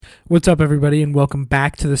What's up, everybody, and welcome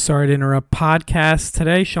back to the Sorry to Interrupt podcast.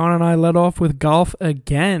 Today, Sean and I led off with golf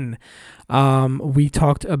again. We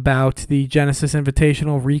talked about the Genesis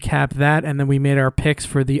Invitational, recap that, and then we made our picks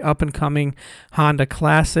for the up-and-coming Honda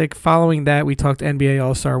Classic. Following that, we talked NBA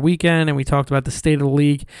All-Star Weekend, and we talked about the state of the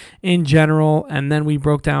league in general, and then we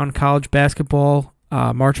broke down college basketball.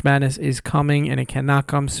 March Madness is coming, and it cannot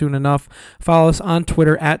come soon enough. Follow us on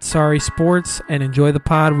Twitter at Sorry Sports, and enjoy the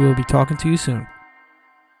pod. We will be talking to you soon.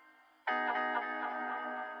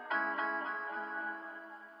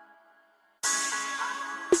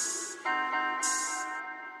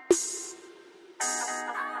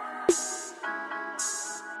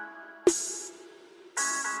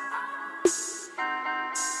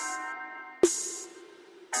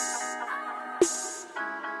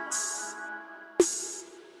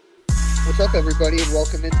 What's up, everybody, and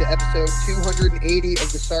welcome into episode 280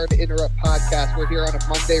 of the Sorry to Interrupt podcast. We're here on a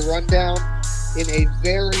Monday rundown in a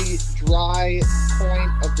very dry point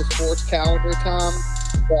of the sports calendar, Tom,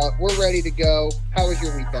 but we're ready to go. How was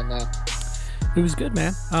your weekend, man? It was good,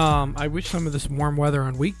 man. I wish some of this warm weather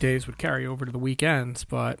on weekdays would carry over to the weekends,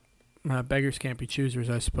 but beggars can't be choosers,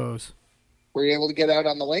 I suppose. Were you able to get out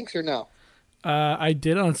on the links or no? I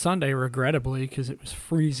did on Sunday, regrettably, because it was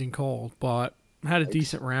freezing cold, but I had a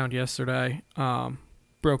decent round yesterday.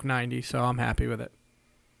 Broke 90, so I'm happy with it.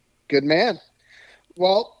 Good man.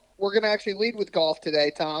 Well, we're going to actually lead with golf today,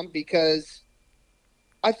 Tom, because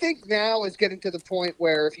I think now is getting to the point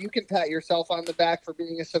where if you can pat yourself on the back for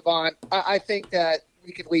being a savant, I think that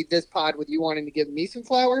we could lead this pod with you wanting to give me some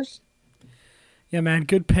flowers. Yeah, man,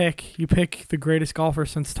 good pick. You pick the greatest golfer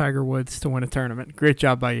since Tiger Woods to win a tournament. Great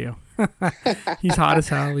job by you. He's hot as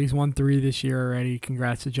hell. He's won 3 this year already.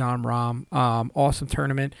 Congrats to Jon Rahm. Awesome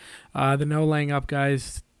tournament. The no laying up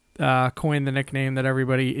guys coined the nickname that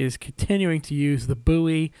everybody is continuing to use, the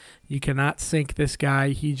buoy. You cannot sink this guy.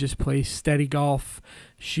 He just plays steady golf,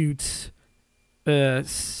 shoots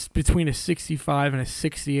between a 65 and a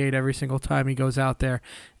 68 every single time he goes out there,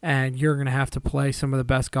 and you're going to have to play some of the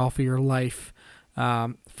best golf of your life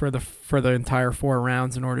for the entire 4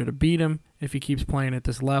 rounds in order to beat him if he keeps playing at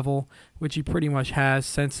this level, which he pretty much has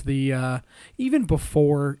since the even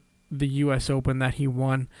before the U.S. Open that he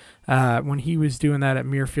won when he was doing that at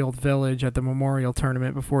Muirfield Village at the Memorial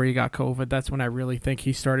Tournament before he got COVID. That's when I really think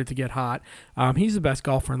he started to get hot. He's the best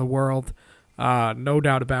golfer in the world, no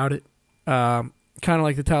doubt about it. Kind of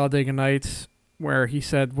like the Talladega Nights, where he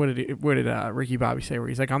said, what did Ricky Bobby say? Where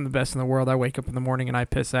he's like, "I'm the best in the world. I wake up in the morning and I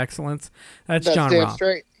piss excellence." That's Jon Rahm.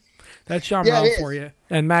 Straight. That's Jon Rahm for you.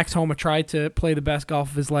 And Max Homa tried to play the best golf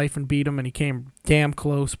of his life and beat him, and he came damn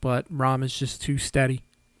close, but Rahm is just too steady.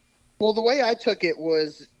 Well, the way I took it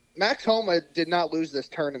was Max Homa did not lose this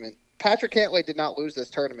tournament. Patrick Cantlay did not lose this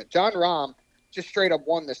tournament. Jon Rahm just straight up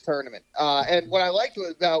won this tournament. And what I liked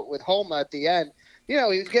about with Homa at the end, he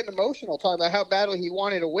was getting emotional talking about how badly he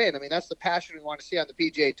wanted to win. I mean, that's the passion we want to see on the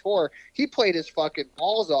PGA Tour. He played his fucking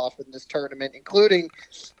balls off in this tournament, including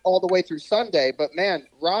all the way through Sunday. But, man,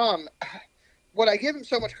 Rahm, what I give him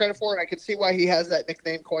so much credit for, and I can see why he has that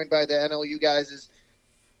nickname coined by the NLU guys, is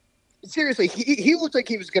seriously, he looked like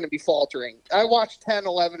he was going to be faltering. I watched 10,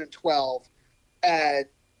 11, and 12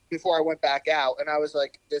 before I went back out, and I was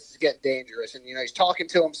like, this is getting dangerous. And, he's talking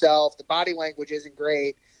to himself. The body language isn't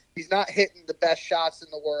great. He's not hitting the best shots in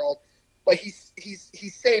the world, but he's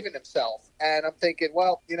saving himself. And I'm thinking,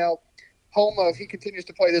 well, Homa, if he continues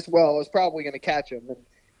to play this well, is probably going to catch him. And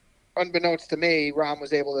unbeknownst to me, Rahm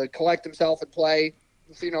was able to collect himself and play,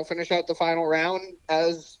 finish out the final round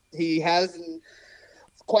as he has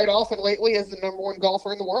quite often lately as the number 1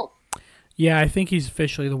 golfer in the world. Yeah, I think he's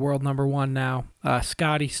officially the world number 1 now.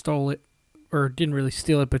 Scotty stole it. Or didn't really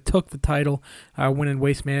steal it, but took the title, winning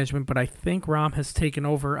Waste Management. But I think Rahm has taken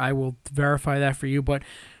over. I will verify that for you. But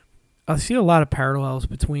I see a lot of parallels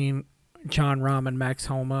between Jon Rahm and Max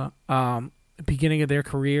Homa. Beginning of their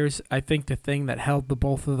careers, I think the thing that held the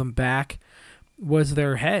both of them back was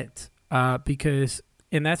their heads. Because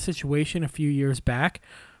in that situation a few years back,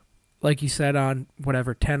 like you said on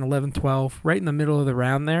 10, 11, 12, right in the middle of the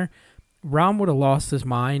round there, Rahm would have lost his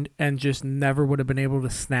mind and just never would have been able to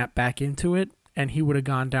snap back into it, and he would have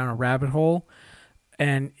gone down a rabbit hole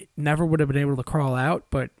and never would have been able to crawl out.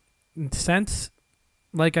 But since,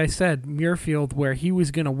 like I said, Muirfield, where he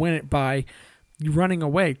was going to win it by running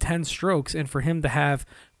away 10 strokes, and for him to have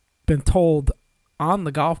been told on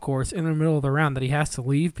the golf course in the middle of the round that he has to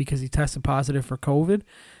leave because he tested positive for COVID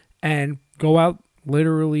and go out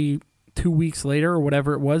literally 2 weeks later or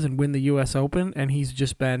whatever it was and win the U.S. Open, and he's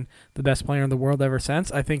just been the best player in the world ever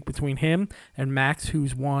since. I think between him and Max,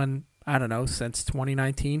 who's won, I don't know, since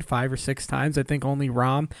 2019, 5 or 6 times, I think only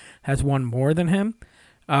Rahm has won more than him.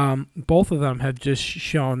 Both of them have just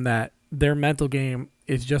shown that their mental game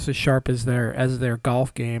is just as sharp as their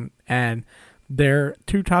golf game, and they're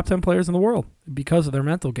two top 10 players in the world because of their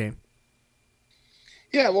mental game.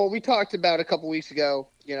 Yeah, well, we talked about a couple weeks ago,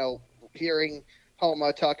 hearing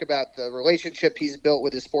Homa talk about the relationship he's built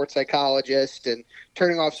with his sports psychologist and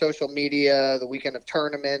turning off social media the weekend of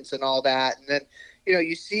tournaments and all that. And then,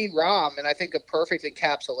 you see Rahm, and I think a perfect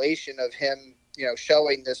encapsulation of him,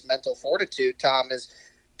 showing this mental fortitude, Tom, is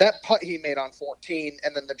that putt he made on 14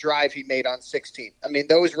 and then the drive he made on 16. I mean,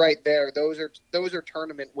 those right there, those are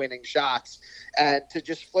tournament winning shots. And to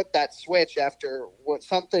just flip that switch after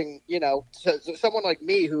someone like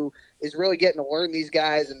me who is really getting to learn these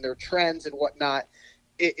guys and their trends and whatnot,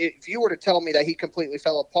 if you were to tell me that he completely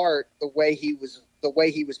fell apart the way he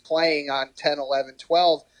was playing on 10, 11,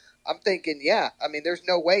 12, I'm thinking, yeah, I mean, there's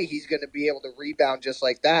no way he's going to be able to rebound just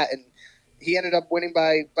like that. And he ended up winning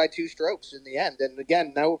by 2 strokes in the end. And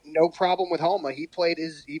again, no problem with Homa. He played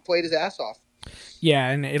his ass off. Yeah,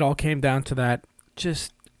 and it all came down to that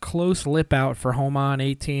just close lip out for Homa on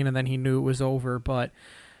 18, and then he knew it was over. But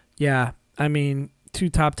yeah, I mean, 2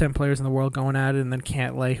 top 10 players in the world going at it, and then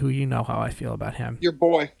Cantlay, who you know how I feel about him. Your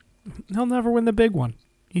boy. He'll never win the big one.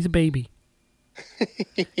 He's a baby.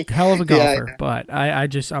 Hell of a golfer, yeah. But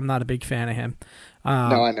I'm not a big fan of him. No,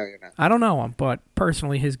 I know you're not. I don't know him, but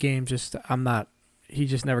personally, his game he's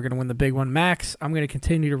just never going to win the big one. Max, I'm going to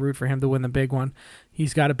continue to root for him to win the big one.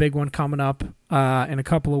 He's got a big one coming up in a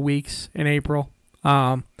couple of weeks in April.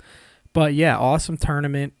 But yeah, awesome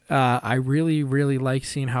tournament. I really, really like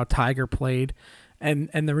seeing how Tiger played. And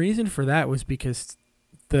the reason for that was because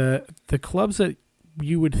the clubs that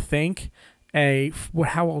you would think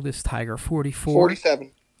how old is Tiger? 44?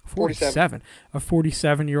 47. 47. A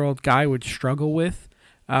 47-year-old guy would struggle with,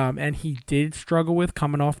 and he did struggle with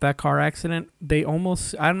coming off that car accident.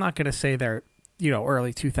 I'm not going to say they're,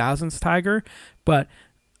 early 2000s Tiger, but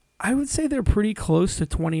I would say they're pretty close to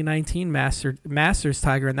 2019 Masters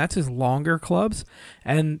Tiger, and that's his longer clubs.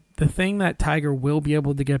 And the thing that Tiger will be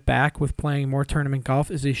able to get back with playing more tournament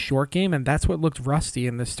golf is his short game, and that's what looked rusty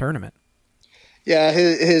in this tournament. Yeah,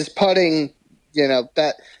 his putting,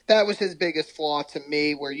 that was his biggest flaw to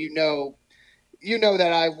me, where you know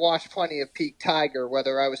that I've watched plenty of peak Tiger,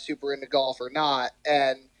 whether I was super into golf or not,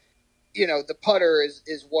 and the putter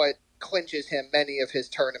is what clinches him many of his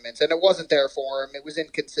tournaments, and it wasn't there for him. It was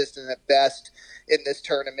inconsistent at best in this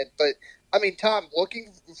tournament. But I mean, Tom,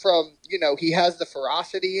 looking from, he has the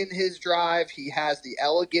ferocity in his drive, he has the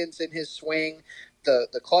elegance in his swing, the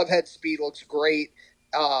club head speed looks great.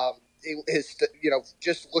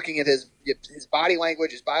 Just looking at his body language,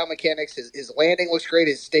 his biomechanics, his landing looks great.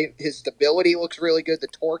 His stability looks really good. The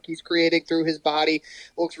torque he's creating through his body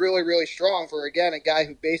looks really, really strong for, again, a guy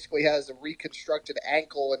who basically has a reconstructed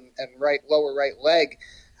ankle and lower right leg.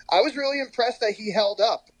 I was really impressed that he held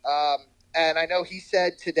up. And I know he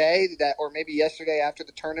said today that, or maybe yesterday after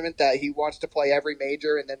the tournament, that he wants to play every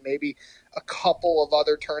major and then maybe a couple of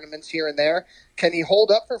other tournaments here and there. Can he hold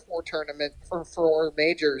up for 4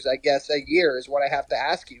 majors, I guess, a year is what I have to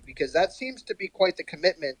ask you, because that seems to be quite the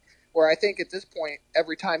commitment, where I think at this point,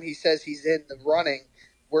 every time he says he's in the running,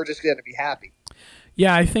 we're just going to be happy.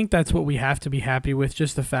 Yeah, I think that's what we have to be happy with,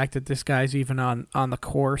 just the fact that this guy's even on the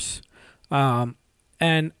course.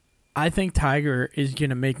 And I think Tiger is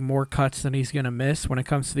going to make more cuts than he's going to miss when it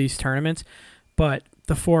comes to these tournaments. But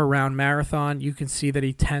the 4-round marathon, you can see that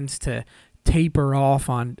he tends to taper off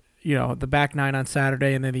on, the back 9 on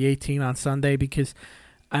Saturday and then the 18 on Sunday, because,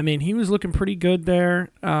 I mean, he was looking pretty good there.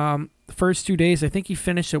 The first 2 days, I think he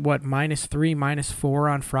finished at -3, -4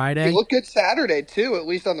 on Friday. He looked good Saturday too, at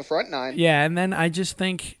least on the front 9. Yeah, and then I just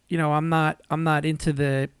think, I'm not into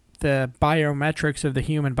the biometrics of the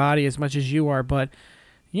human body as much as you are, but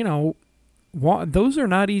those are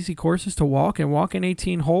not easy courses to walk, and walking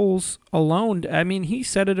 18 holes alone, I mean, he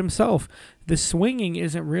said it himself. The swinging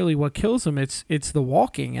isn't really what kills him. It's the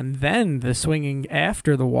walking, and then the swinging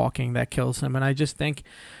after the walking that kills him. And I just think,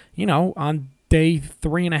 on day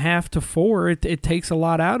 3.5 to 4, it takes a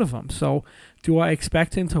lot out of him. So do I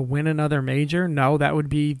expect him to win another major? No, that would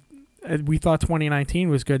be, we thought 2019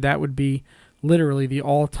 was good. That would be literally the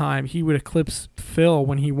all-time. He would eclipse Phil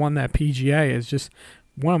when he won that PGA. It's just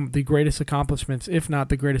one of the greatest accomplishments, if not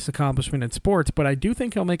the greatest accomplishment in sports, but I do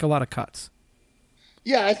think he'll make a lot of cuts.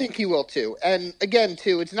 Yeah, I think he will too. And again,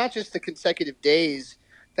 too, it's not just the consecutive days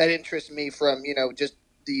that interest me from, just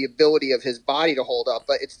the ability of his body to hold up,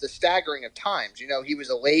 but it's the staggering of times. He was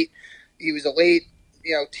a late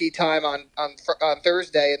tee time on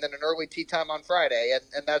Thursday, and then an early tee time on Friday,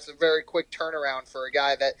 and that's a very quick turnaround for a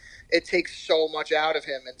guy that it takes so much out of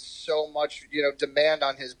him and so much demand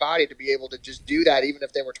on his body to be able to just do that, even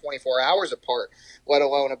if they were 24 hours apart, let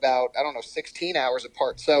alone about 16 hours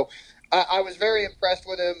apart. So I was very impressed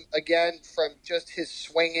with him again from just his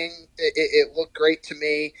swinging. It looked great to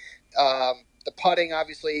me. The putting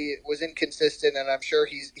obviously was inconsistent, and I'm sure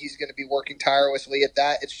he's going to be working tirelessly at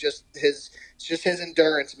that. It's just his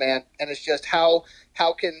endurance, man, and it's just how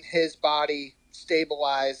can his body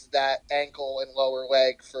stabilize that ankle and lower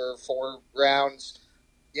leg for 4 rounds,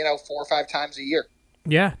 4 or 5 times a year.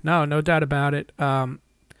 Yeah, no doubt about it. I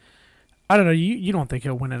don't know. You don't think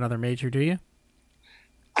he'll win another major, do you?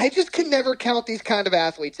 I just can never count these kind of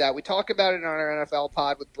athletes out. We talk about it on our NFL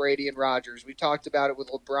pod with Brady and Rodgers. We talked about it with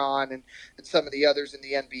LeBron and some of the others in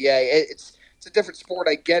the NBA. It's a different sport.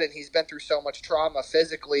 I get it. He's been through so much trauma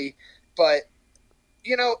physically. But,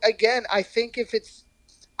 again, I think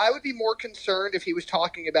I would be more concerned if he was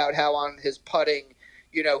talking about how on his putting,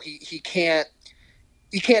 he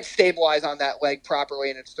can't stabilize on that leg properly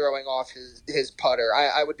and it's throwing off his putter.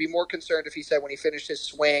 I would be more concerned if he said when he finished his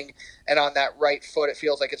swing and on that right foot it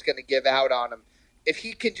feels like it's going to give out on him. If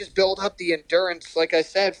he can just build up the endurance, like I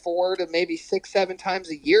said, 4 to maybe 6, 7 times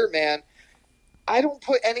a year, man, I don't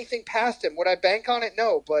put anything past him. Would I bank on it?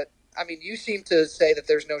 No, but, I mean, you seem to say that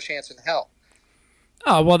there's no chance in hell.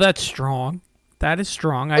 Oh, well, that's strong. That is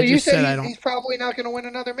strong. Well, you said he's probably not going to win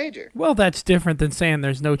another major. Well, that's different than saying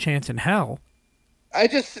there's no chance in hell.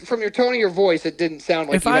 From your tone of your voice, it didn't sound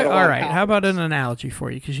like you had a lot all of right, confidence. How about an analogy for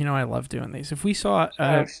you? Because I love doing these. If we saw,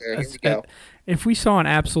 if we saw an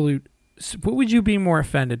absolute, what would you be more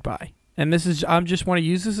offended by? And this is, I'm just want to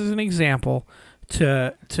use this as an example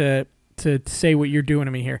to say what you're doing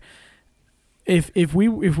to me here. If we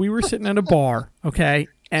were sitting at a bar, okay,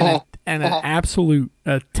 and an absolute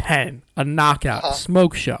 10, a knockout, a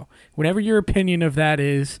smoke show, whatever your opinion of that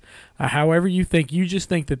is. However you think, you just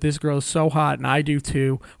think that this girl is so hot, and I do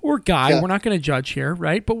too, or guy. We're not going to judge here,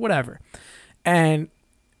 right? But whatever. And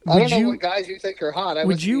I don't know what guys you think are hot.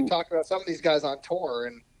 You talk about some of these guys on tour,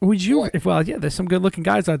 and would you? There's some good-looking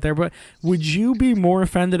guys out there, but would you be more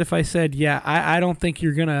offended if I said, "Yeah, I don't think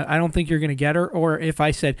you're gonna get her," or if I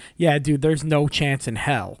said, "Yeah, dude, there's no chance in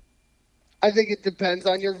hell"? I think it depends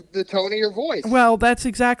on the tone of your voice. Well, that's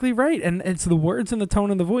exactly right. And it's the words and the tone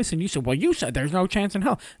of the voice. And you said, well, you said there's no chance in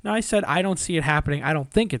hell. No, I said I don't see it happening. I don't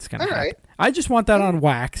think it's going to happen. Right. I just want that on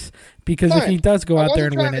wax because if he does go out there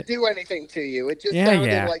and win it. I wasn't trying to do anything to you. It just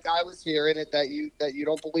sounded like I was hearing it that you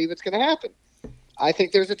don't believe it's going to happen. I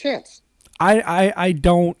think there's a chance. I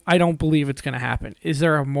don't believe it's going to happen. Is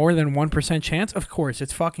there a more than 1% chance? Of course.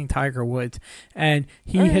 It's fucking Tiger Woods. And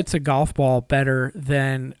he hits a golf ball better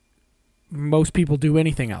than most people do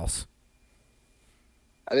anything else.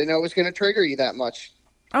 I didn't know it was going to trigger you that much.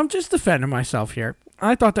 I'm just defending myself here.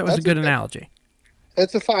 I thought that was a good analogy.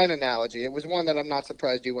 That's a fine analogy. It was one that I'm not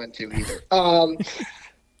surprised you went to either.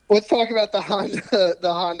 Let's talk about the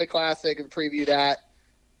Honda Classic and preview that.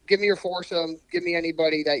 Give me your foursome. Give me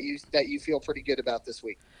anybody that you feel pretty good about this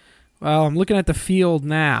week. Well, I'm looking at the field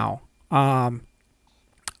now.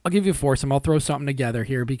 I'll give you a foursome. I'll throw something together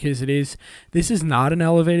here because this is not an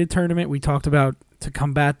elevated tournament. We talked about to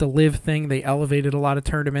combat the live thing. They elevated a lot of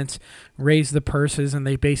tournaments, raised the purses, and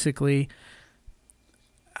they basically,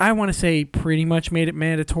 I want to say, pretty much made it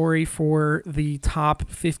mandatory for the top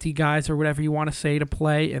 50 guys or whatever you want to say to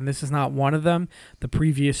play, and this is not one of them. The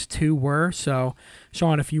previous 2 were. So,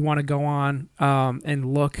 Sean, if you want to go on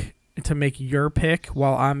and look to make your pick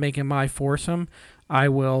while I'm making my foursome, I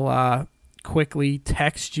will quickly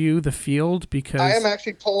text you the field because I am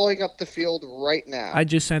actually pulling up the field right now. I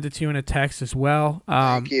just sent it to you in a text as well.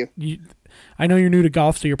 Thank you. I know you're new to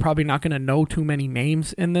golf, so you're probably not going to know too many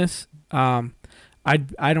names in this. I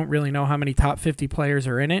don't really know how many top 50 players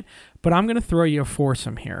are in it, but I'm going to throw you a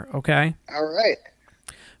foursome here, okay? All right.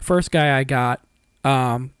 First guy I got,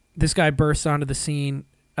 this guy bursts onto the scene,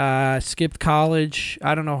 skipped college.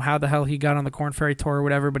 I don't know how the hell he got on the Korn Ferry Tour or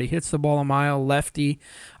whatever, but he hits the ball a mile, lefty.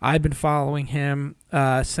 I've been following him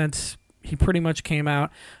since he pretty much came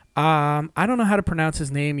out. I don't know how to pronounce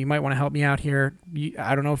his name. You might want to help me out here.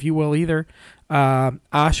 I don't know if you will either.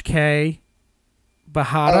 Ashkay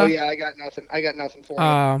Bahada. Oh, yeah, I got nothing for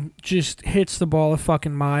him. Just hits the ball a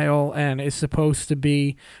fucking mile and is supposed to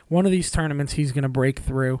be one of these tournaments he's going to break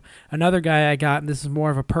through. Another guy I got, and this is more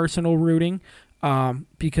of a personal rooting,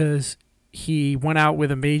 because he went out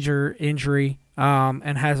with a major injury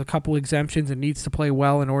and has a couple exemptions and needs to play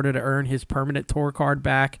well in order to earn his permanent tour card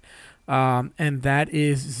back. and that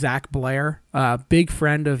is Zach Blair, big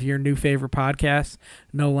friend of your new favorite podcast,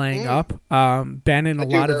 No Laying Up. Been in a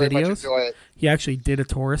lot of videos. He actually did a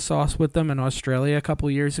tourist sauce with them in Australia a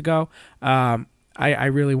couple years ago. I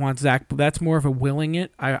really want Zach. That's more of a willing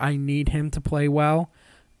it. I need him to play well.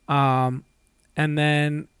 And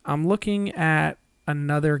then I'm looking at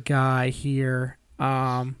another guy here.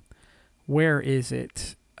 Where is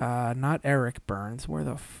it? Not Eric Burns. Where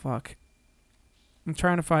the fuck? I'm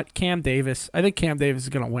trying to find Cam Davis. I think Cam Davis is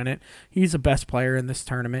going to win it. He's the best player in this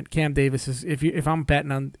tournament. Cam Davis is, if I'm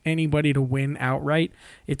betting on anybody to win outright,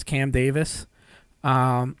 it's Cam Davis.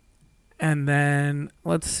 And then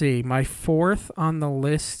let's see, my fourth on the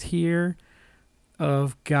list here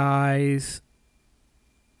of guys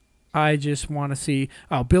I just want to see.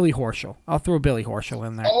 Oh, Billy Horschel. I'll throw Billy Horschel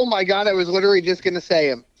in there. Oh my God, I was literally just going to say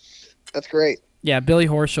him. That's great. Yeah, Billy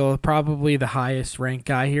Horschel, probably the highest ranked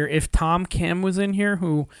guy here. If Tom Kim was in here,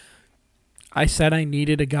 who I said I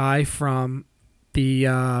needed a guy from the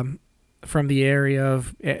area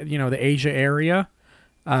of, the Asia area,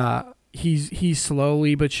 he's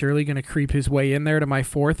slowly but surely going to creep his way in there to my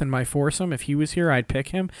fourth and my foursome. If he was here, I'd pick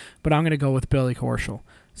him, but I'm going to go with Billy Horschel.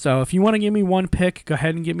 So if you want to give me one pick, go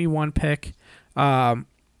ahead and give me one pick. Can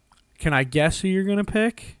I guess who you're going to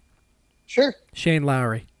pick? Sure. Shane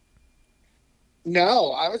Lowry.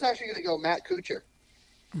 No, I was actually going to go Matt Kuchar.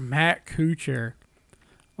 Matt Kuchar.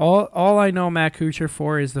 All I know Matt Kuchar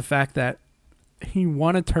for is the fact that he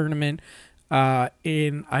won a tournament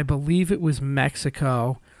in, I believe it was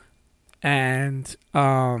Mexico, and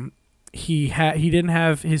he didn't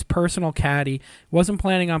have his personal caddy, wasn't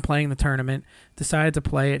planning on playing the tournament, decided to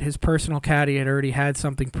play it. His personal caddy had already had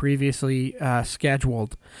something previously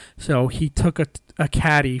scheduled, so he took a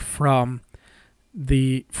caddy from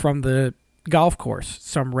the golf course,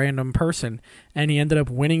 some random person, and he ended up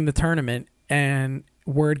winning the tournament, and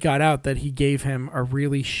word got out that he gave him a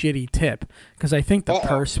really shitty tip, because I think the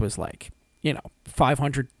purse was like,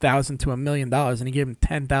 $500,000 to $1 million, and he gave him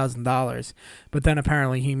 $10,000, but then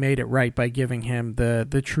apparently he made it right by giving him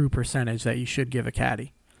the true percentage that you should give a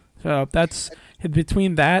caddy. So that's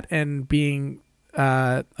between that and being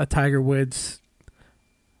a Tiger Woods,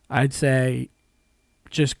 I'd say,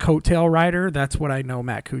 just coattail rider, that's what I know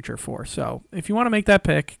Matt Kuchar for. So if you want to make that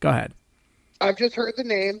pick, go ahead. I've just heard the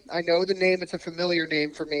name. I know the name. It's a familiar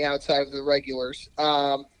name for me outside of the regulars.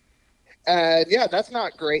 And yeah, that's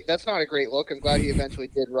not great. That's not a great look. I'm glad he eventually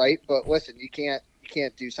did right. But listen, you can't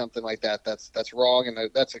do something like that. That's wrong, and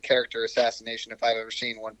that's a character assassination if I've ever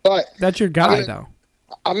seen one. But that's your guy, though.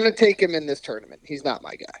 I'm going to take him in this tournament. He's not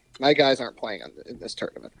my guy. My guys aren't playing in this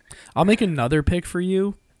tournament. I'll make another pick for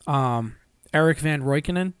you. Erik van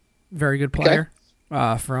Roykenen, very good player.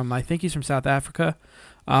 Okay. I think he's from South Africa,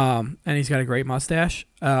 and he's got a great mustache.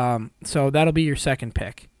 So that'll be your second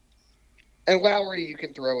pick. And Lowry you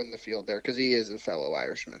can throw in the field there because he is a fellow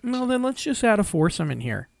Irishman. Well, then let's just add a foursome in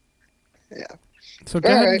here. Yeah. So go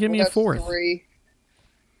ahead and give me a fourth. 3.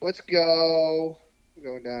 Let's go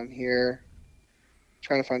down here.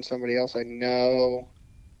 Trying to find somebody else I know,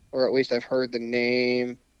 or at least I've heard the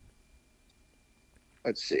name.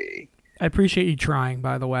 Let's see. I appreciate you trying,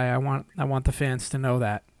 by the way. I want the fans to know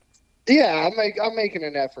that. Yeah, I'm making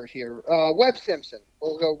an effort here. Webb Simpson.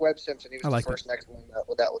 We'll go Webb Simpson. He was the first next one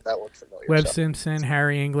that looked familiar. Webb Simpson,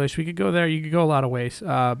 Harry English. We could go there. You could go a lot of ways.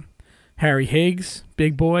 Harry Higgs,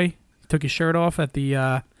 big boy, took his shirt off at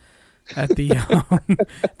the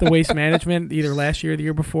the Waste Management either last year or the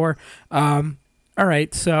year before. All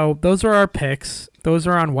right, so those are our picks. Those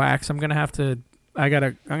are on wax. I'm gonna have to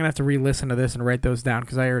re-listen to this and write those down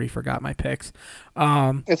because I already forgot my picks. It's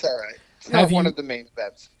all right. It's not one of the main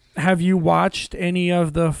bets. Have you watched any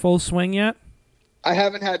of the Full Swing yet? I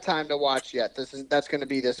haven't had time to watch yet. That's going to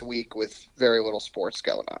be this week with very little sports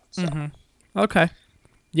going on. So. Mm-hmm. Okay.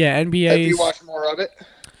 Yeah, NBA. Have you watched more of it?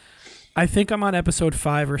 I think I'm on episode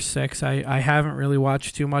 5 or 6. I haven't really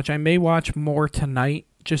watched too much. I may watch more tonight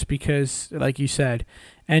just because, like you said,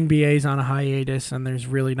 NBA's on a hiatus and there's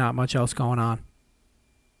really not much else going on.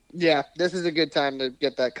 Yeah, this is a good time to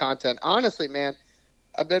get that content. Honestly, man,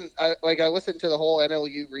 I listened to the whole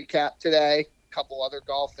NLU recap today, a couple other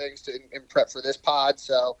golf things in prep for this pod.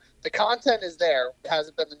 So the content is there. It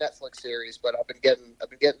hasn't been the Netflix series, but I've been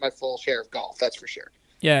getting my full share of golf. That's for sure.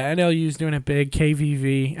 Yeah, NLU's doing it big.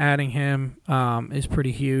 KVV, adding him is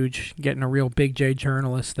pretty huge. Getting a real big J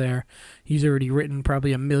journalist there. He's already written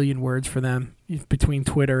probably 1 million words for them between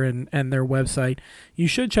Twitter and their website. You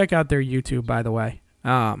should check out their YouTube, by the way.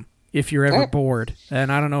 if you're ever bored.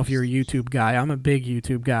 And I don't know if you're a YouTube guy. I'm a big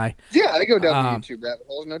YouTube guy. Yeah, I go down the YouTube rabbit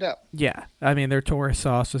holes, no doubt. Yeah, I mean, their tourist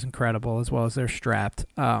sauce is incredible, as well as their Strapped.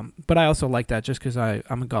 But I also like that just because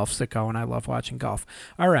I'm a golf sicko and I love watching golf.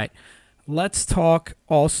 All right, let's talk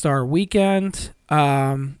All-Star Weekend.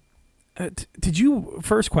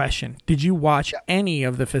 First question, did you watch any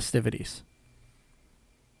of the festivities?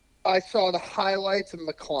 I saw the highlights of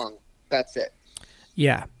McClung. That's it.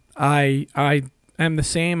 Yeah, I am the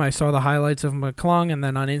same. I saw the highlights of McClung, and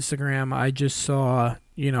then on Instagram, I just saw,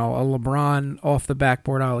 a LeBron off the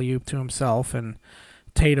backboard alley-oop to himself, and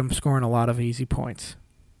Tatum scoring a lot of easy points.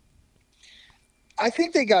 I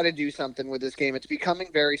think they got to do something with this game. It's becoming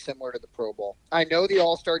very similar to the Pro Bowl. I know the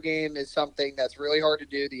All-Star game is something that's really hard to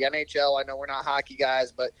do. The NHL, I know we're not hockey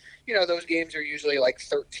guys, but, those games are usually like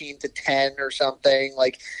 13-10 or something.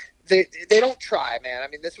 Like, they don't try, man. I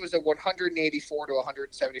mean, this was a 184 to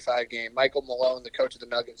 175 game. Michael Malone, the coach of the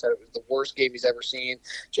Nuggets, said it was the worst game he's ever seen.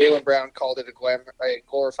 Jaylen Brown called it a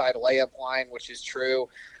glorified layup line, which is true.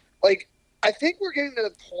 Like, I think we're getting to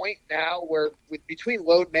the point now where between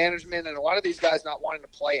load management and a lot of these guys not wanting to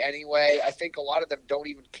play anyway, I think a lot of them don't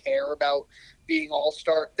even care about being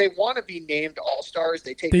all-star. They want to be named all-stars.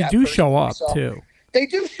 They do show up, too. They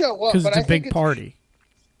do show up. Because it's a big party.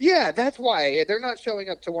 Yeah, that's why. They're not showing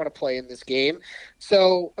up to want to play in this game.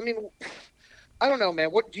 So, I mean, I don't know, man.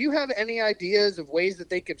 Do you have any ideas of ways that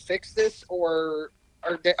they could fix this, or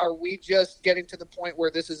are we just getting to the point where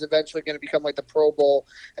this is eventually going to become like the Pro Bowl,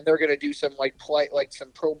 and they're going to do some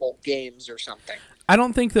some Pro Bowl games or something? I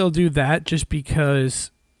don't think they'll do that just because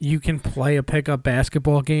you can play a pickup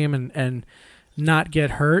basketball game and not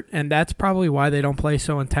get hurt, and that's probably why they don't play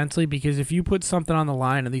so intensely, because if you put something on the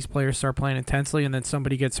line and these players start playing intensely and then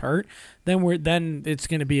somebody gets hurt, then it's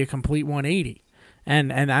going to be a complete 180.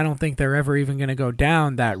 And I don't think they're ever even going to go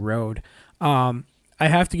down that road. I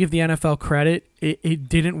have to give the NFL credit. It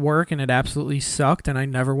didn't work, and it absolutely sucked, and I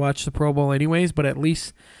never watched the Pro Bowl anyways, but at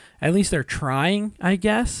least they're trying, I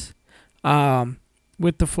guess,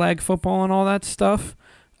 with the flag football and all that stuff.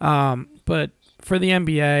 But for the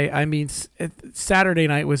NBA, I mean, Saturday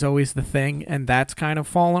night was always the thing, and that's kind of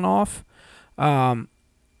fallen off. I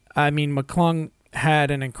mean, McClung had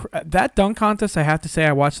that dunk contest. I have to say,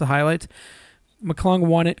 I watched the highlights. McClung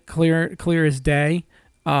won it clear as day.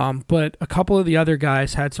 But a couple of the other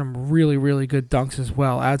guys had some really, really good dunks as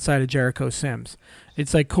well, outside of Jericho Sims.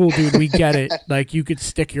 It's like, cool, dude, we get it. Like, you could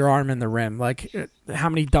stick your arm in the rim. Like, how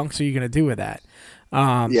many dunks are you going to do with that?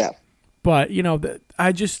 Yeah. But,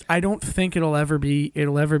 I don't think it'll ever be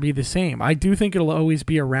the same. I do think it'll always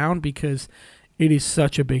be around because it is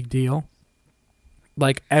such a big deal.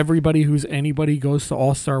 Like, everybody who's anybody goes to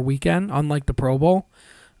All-Star Weekend, unlike the Pro Bowl.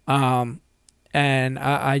 And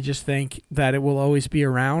I just think that it will always be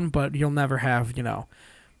around, but you'll never have,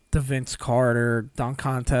 the Vince Carter dunk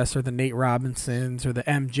contest or the Nate Robinsons or the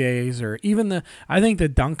MJs or even I think the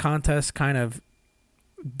dunk contest kind of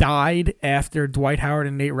died after Dwight Howard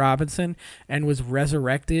and Nate Robinson and was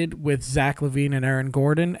resurrected with Zach LaVine and Aaron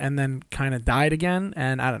Gordon and then kind of died again.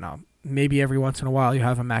 And I don't know, maybe every once in a while you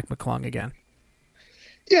have a Mac McClung again.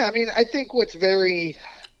 Yeah, I mean, I think what's very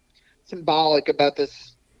symbolic about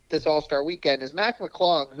this All-Star Weekend is Mac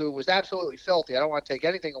McClung, who was absolutely filthy. I don't want to take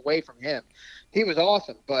anything away from him. He was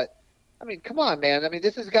awesome, but, I mean, come on, man. I mean,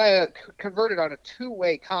 this is a guy converted on a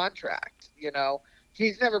two-way contract,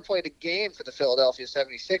 He's never played a game for the Philadelphia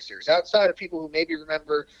 76ers. Outside of people who maybe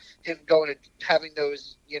remember him going and having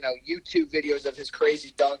those, YouTube videos of his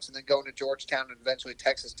crazy dunks and then going to Georgetown and eventually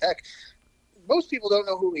Texas Tech, most people don't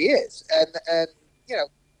know who he is. And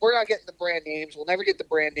we're not getting the brand names. We'll never get the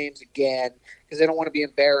brand names again because they don't want to be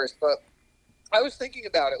embarrassed. But I was thinking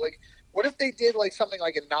about it. Like, what if they did like something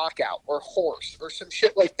like a knockout or horse or some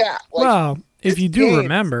shit like that? Like, well, if you do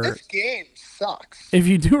remember, this game sucks. If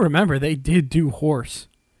you do remember, they did do horse.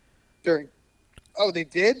 They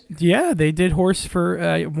did? Yeah, they did horse for,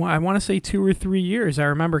 I want to say 2 or 3 years. I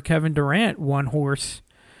remember Kevin Durant won horse.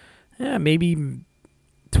 Yeah, maybe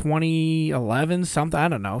 2011, something. I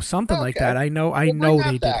don't know, something like that. I know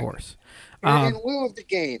they did horse. In lieu of the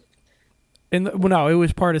game. No, it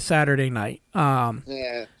was part of Saturday night.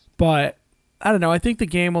 Yeah. But I don't know. I think the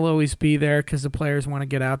game will always be there because the players want to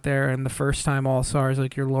get out there, and the first-time All-Stars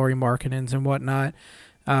like your Lauri Markkanens and whatnot,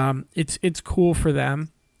 it's cool for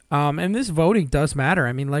them. And this voting does matter.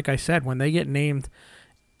 I mean, like I said, when they get named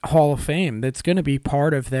Hall of Fame, that's going to be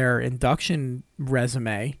part of their induction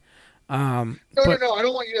resume. No. I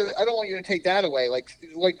don't want you to take that away. Like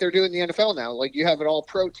they're doing the NFL now. Like you have an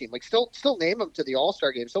all-pro team. Like still name them to the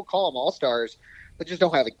All-Star game. Still call them All-Stars, but just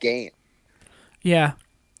don't have a game. Yeah.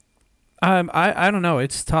 I don't know.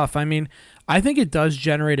 It's tough. I mean, I think it does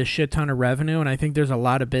generate a shit ton of revenue, and I think there's a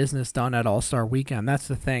lot of business done at All-Star Weekend. That's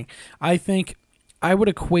the thing. I think I would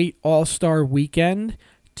equate All-Star Weekend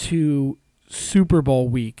to Super Bowl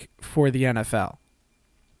week for the NFL.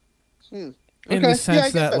 Okay. In the sense I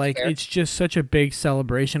guess that that's like fair. it's just such a big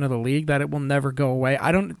celebration of the league that it will never go away.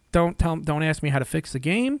 I don't ask me how to fix the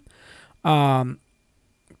game,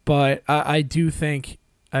 but I do think.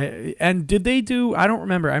 And did they do? I don't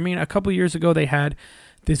remember. I mean, a couple years ago they had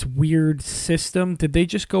this weird system. Did they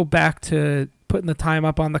just go back to putting the time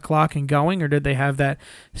up on the clock and going, or did they have that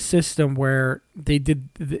system where they did?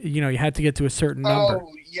 You had to get to a certain number.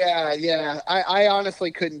 Oh yeah. I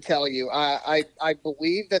honestly couldn't tell you. I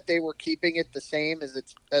believe that they were keeping it the same as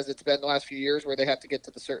it's been the last few years, where they have to get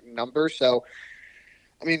to the certain number. So,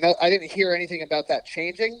 I mean, I didn't hear anything about that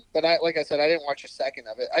changing. But like I said, I didn't watch a second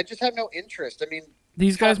of it. I just have no interest. I mean,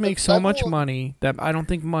 These guys make so much level of- money that I don't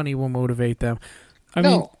think money will motivate them. I No.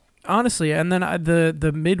 mean, honestly, and then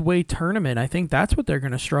the midway tournament, I think that's what they're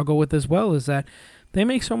going to struggle with as well. Is that they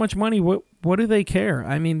make so much money? What do they care?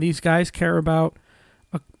 I mean, these guys care about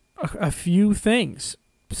a few things.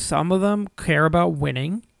 Some of them care about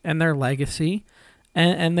winning and their legacy,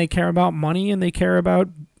 and they care about money, and they care about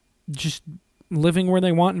just living where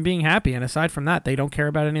they want and being happy. And aside from that, they don't care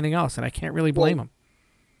about anything else. And I can't really blame them.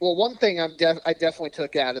 Well, one thing I definitely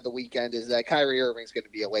took out of the weekend is that Kyrie Irving's going to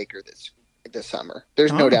be a Laker this summer.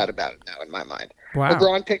 There's no doubt about it now in my mind. Wow.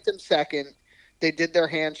 LeBron picked him second. They did their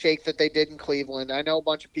handshake that they did in Cleveland. I know a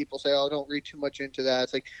bunch of people say, "Oh, don't read too much into that."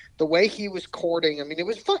 It's like the way he was courting. I mean, it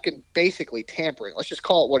was fucking basically tampering. Let's just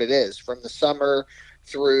call it what it is. From the summer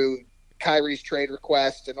through Kyrie's trade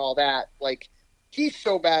request and all that, like he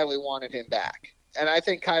so badly wanted him back. And I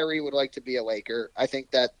think Kyrie would like to be a Laker. I think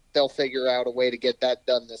that they'll figure out a way to get that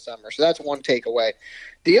done this summer. So that's one takeaway.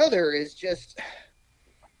 The other is just,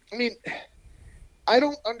 I mean, I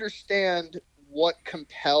don't understand what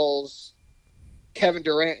compels Kevin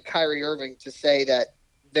Durant and Kyrie Irving to say that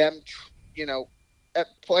them,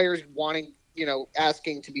 players wanting,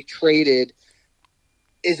 asking to be traded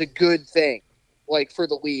is a good thing, like for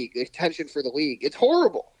the league, attention for the league. It's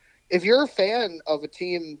horrible. If you're a fan of a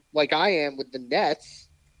team like I am with the Nets,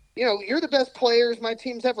 you're the best players my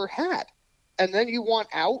team's ever had. And then you want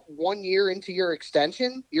out 1 year into your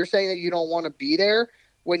extension. You're saying that you don't want to be there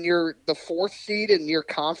when you're the fourth seed in your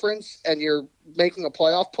conference and you're making a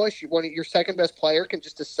playoff push. Your second best player can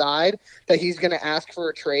just decide that he's going to ask for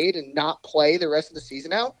a trade and not play the rest of the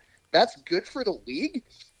season out. That's good for the league.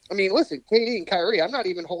 I mean, listen, KD and Kyrie, I'm not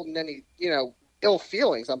even holding any, ill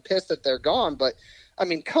feelings. I'm pissed that they're gone, but I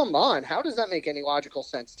mean, come on. How does that make any logical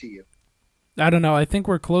sense to you? I don't know. I think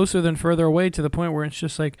we're closer than further away to the point where it's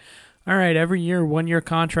just like, all right, every year, 1 year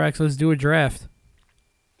contracts, let's do a draft.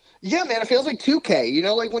 Yeah, man, it feels like 2K.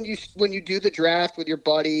 Like when you do the draft with your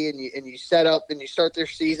buddy and you set up and you start their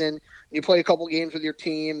season, and you play a couple games with your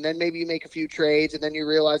team, then maybe you make a few trades, and then you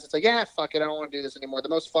realize it's like, yeah, fuck it, I don't want to do this anymore. The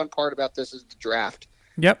most fun part about this is the draft.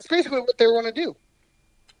 Yep. It's basically what they want to do.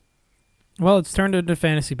 Well, it's turned into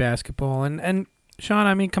fantasy basketball, and Sean,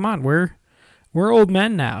 I mean, come on, we're old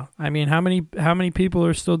men now. I mean, how many people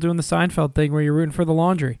are still doing the Seinfeld thing where you're rooting for the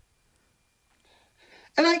laundry?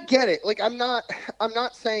 And I get it. Like I'm not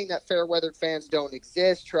saying that fair weathered fans don't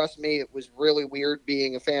exist. Trust me, it was really weird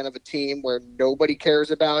being a fan of a team where nobody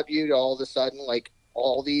cares about you to all of a sudden, like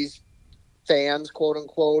all these fans, quote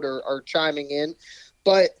unquote, are chiming in.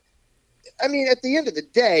 But I mean, at the end of the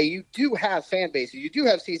day, you do have fan bases. You do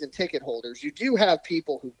have season ticket holders. You do have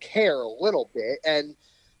people who care a little bit. And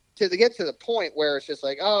to get to the point where it's just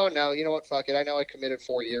like, oh, no, you know what, fuck it. I know I committed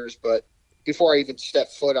 4 years, but before I even step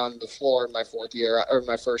foot on the floor in my fourth year or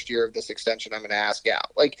my first year of this extension, I'm going to ask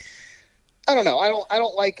out. Like, I don't know. I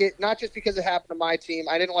don't like it. Not just because it happened to my team.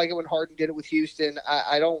 I didn't like it when Harden did it with Houston.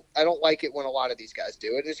 I don't like it when a lot of these guys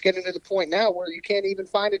do it. It's getting to the point now where you can't even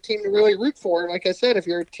find a team to really root for. And like I said, if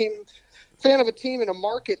you're a fan of a team in a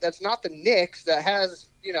market that's not the Knicks, that has,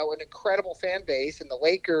 an incredible fan base, and the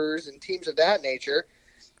Lakers and teams of that nature,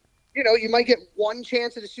 you might get one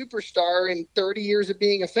chance at a superstar in 30 years of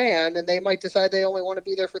being a fan, and they might decide they only want to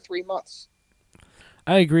be there for 3 months.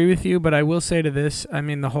 I agree with you, but I will say to this, I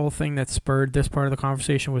mean, the whole thing that spurred this part of the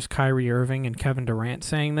conversation was Kyrie Irving and Kevin Durant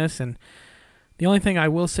saying this, and the only thing I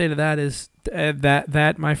will say to that is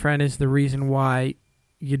that, my friend, is the reason why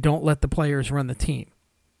you don't let the players run the team.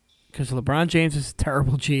 Because LeBron James is a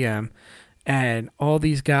terrible GM, and all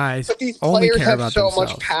these guys but these only players care have about so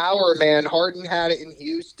themselves. much power, man. Harden had it in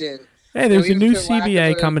Houston. Hey, there's a even new for lack of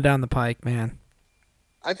CBA a- coming down the pike, man.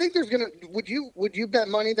 I think there's gonna. Would you bet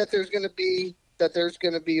money that there's gonna be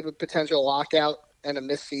a potential lockout and a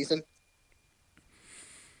missed season?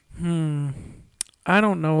 I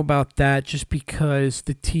don't know about that just because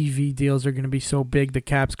the TV deals are going to be so big, the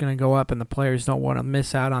cap's going to go up, and the players don't want to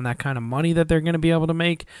miss out on that kind of money that they're going to be able to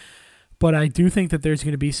make. But I do think that there's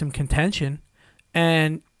going to be some contention.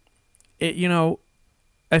 And,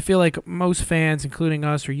 I feel like most fans, including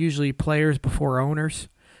us, are usually players before owners.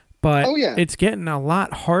 But Oh yeah. it's getting a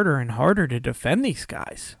lot harder and harder to defend these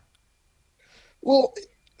guys. Well,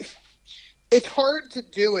 it's hard to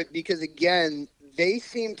do it because, again, they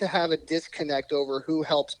seem to have a disconnect over who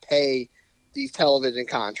helps pay these television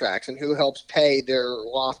contracts and who helps pay their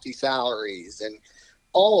lofty salaries and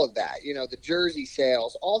all of that, the jersey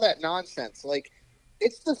sales, all that nonsense. Like,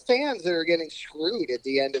 it's the fans that are getting screwed at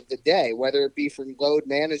the end of the day, whether it be from load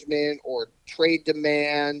management or trade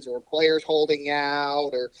demands or players holding out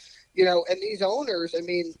or, and these owners, I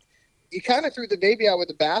mean, you kind of threw the baby out with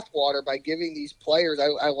the bathwater by giving these players.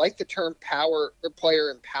 I like the term power or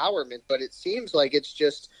player empowerment, but it seems like it's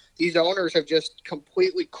just these owners have just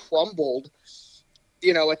completely crumbled,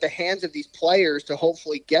 at the hands of these players to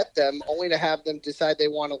hopefully get them, only to have them decide they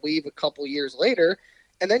want to leave a couple years later.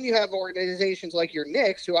 And then you have organizations like your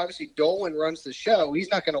Knicks, who obviously Dolan runs the show. He's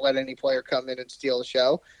not going to let any player come in and steal the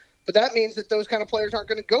show. But that means that those kind of players aren't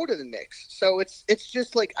going to go to the Knicks. So it's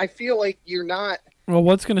just like I feel like you're not. Well,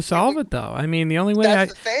 what's going to solve it though? I mean, the only way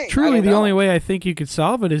only way I think you could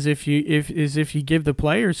solve it is if you give the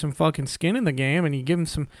players some fucking skin in the game and you give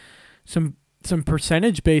them some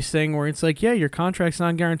percentage based thing where it's like, yeah, your contract's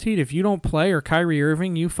not guaranteed. If you don't play or Kyrie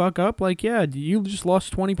Irving, you fuck up. Like, yeah, you just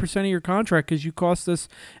lost 20% of your contract because you cost us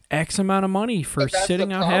X amount of money for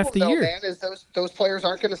sitting out half the year. Man, is those players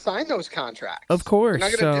aren't going to sign those contracts. Of course,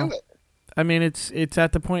 they're not going to do it. I mean, it's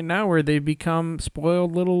at the point now where they become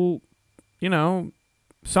spoiled little,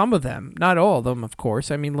 some of them, not all of them, of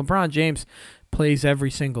course. I mean, LeBron James plays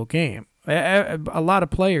every single game. A lot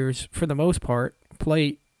of players, for the most part,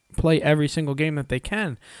 play every single game that they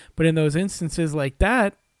can. But in those instances like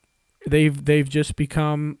that, they've just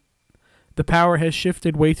become, the power has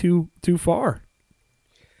shifted way too far.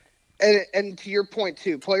 And to your point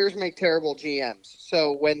too, players make terrible GMs.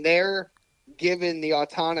 So when they're given the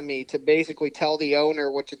autonomy to basically tell the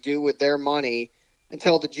owner what to do with their money and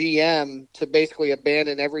tell the GM to basically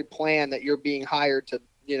abandon every plan that you're being hired to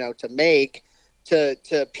make to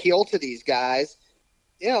appeal to these guys.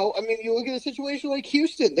 I mean, you look at a situation like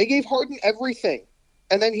Houston. They gave Harden everything,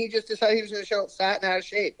 and then he just decided he was going to show up fat and out of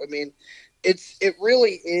shape. I mean, it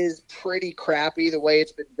really is pretty crappy the way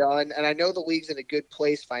it's been done. And I know the league's in a good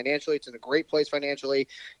place financially. It's in a great place financially.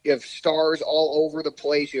 You have stars all over the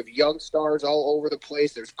place. You have young stars all over the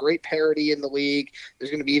place. There's great parity in the league.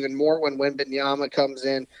 There's going to be even more when Wembanyama comes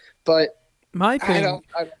in. But my thing, I don't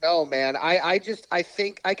know, man. I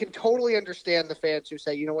think I can totally understand the fans who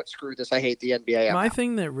say, you know what, screw this. I hate the NBA. My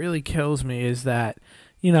thing that really kills me is that,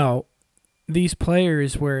 these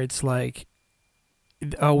players where it's like,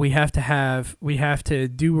 oh, we have to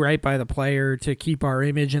do right by the player to keep our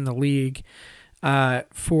image in the league.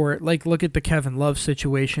 For like, look at the Kevin Love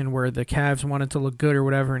situation where the Cavs wanted to look good or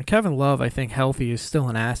whatever, and Kevin Love, I think healthy is still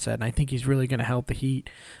an asset, and I think he's really going to help the Heat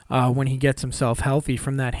when he gets himself healthy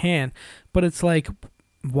from that hand. But it's like,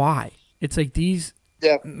 why? It's like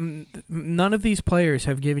none of these players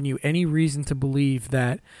have given you any reason to believe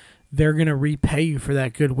that they're going to repay you for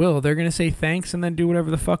that goodwill. They're going to say thanks and then do whatever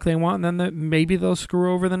the fuck they want, and then maybe they'll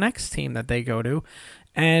screw over the next team that they go to.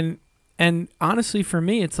 And honestly, for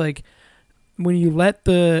me, it's like, when you let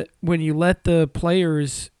the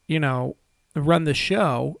players, run the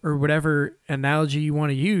show, or whatever analogy you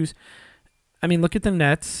want to use. I mean, look at the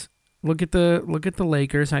Nets. Look at the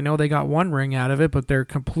Lakers. I know they got one ring out of it, but they're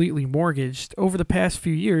completely mortgaged. Over the past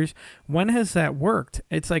few years, when has that worked?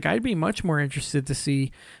 It's like, I'd be much more interested to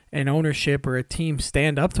see an ownership or a team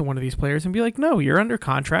stand up to one of these players and be like, no, you're under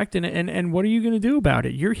contract, and what are you going to do about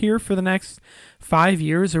it? You're here for the next 5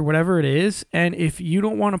 years or whatever it is, and if you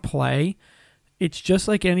don't want to play, it's just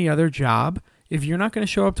like any other job. If you're not going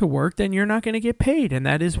to show up to work, then you're not going to get paid, and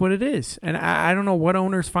that is what it is. And I don't know what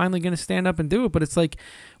owner's finally going to stand up and do it, but it's like,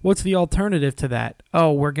 what's the alternative to that?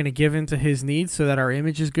 Oh, we're going to give in to his needs so that our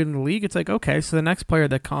image is good in the league? It's like, okay, so the next player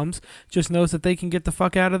that comes just knows that they can get the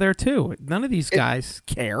fuck out of there too. None of these guys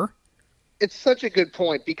care. It's such a good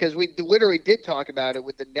point, because we literally did talk about it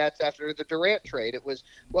with the Nets after the Durant trade. It was,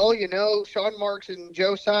 well, Sean Marks and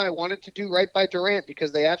Joe Tsai wanted to do right by Durant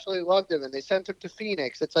because they absolutely loved him, and they sent him to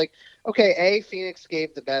Phoenix. It's like, okay, Phoenix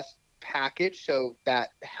gave the best package, so that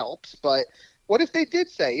helps. But what if they did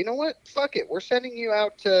say, you know what, fuck it, we're sending you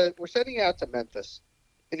out to Memphis,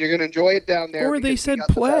 and you're going to enjoy it down there. Or they said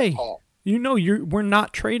play. We're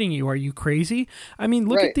not trading you. Are you crazy? I mean,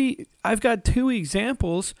 look at I've got two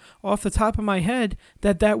examples off the top of my head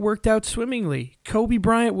that worked out swimmingly. Kobe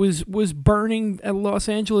Bryant was burning Los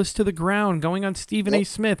Angeles to the ground, going on Stephen A.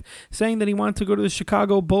 Smith, saying that he wanted to go to the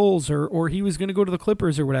Chicago Bulls or he was going to go to the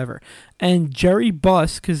Clippers or whatever. And Jerry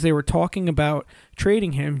Buss, because they were talking about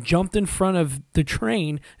trading him, jumped in front of the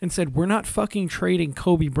train and said, we're not fucking trading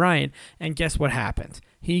Kobe Bryant. And guess what happened?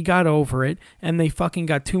 He got over it, and they fucking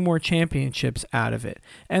got 2 more championships out of it.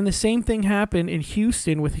 And the same thing happened in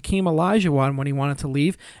Houston with Hakeem Olajuwon when he wanted to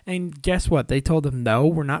leave. And guess what? They told him, no,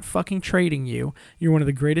 we're not fucking trading you. You're one of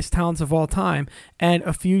the greatest talents of all time. And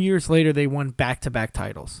a few years later, they won back-to-back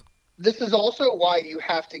titles. This is also why you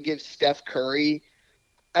have to give Steph Curry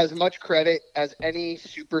as much credit as any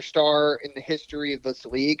superstar in the history of this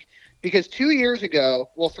league. Because 3 years ago,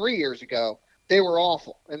 they were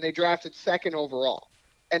awful, and they drafted 2nd overall.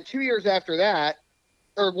 And 2 years after that,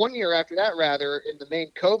 or 1 year after that, rather, in the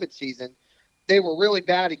main COVID season, they were really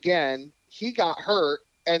bad again. He got hurt,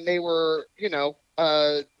 and they were,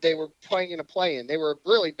 they were playing in a play-in. They were a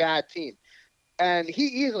really bad team. And he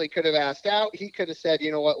easily could have asked out. He could have said,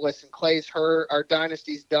 you know what, listen, Clay's hurt. Our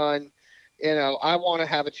dynasty's done. I want to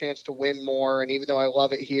have a chance to win more. And even though I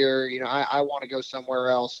love it here, I want to go somewhere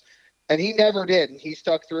else. And he never did, and he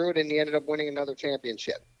stuck through it, and he ended up winning another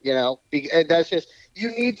championship. And that's just, you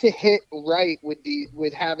need to hit right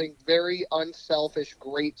with having very unselfish,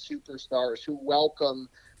 great superstars who welcome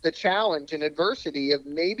the challenge and adversity of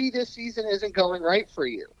maybe this season isn't going right for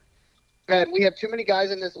you. And we have too many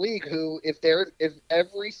guys in this league who, if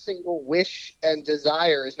every single wish and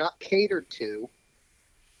desire is not catered to,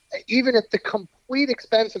 even at the complete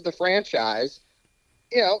expense of the franchise,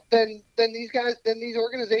 then these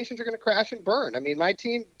organizations are going to crash and burn. I mean, my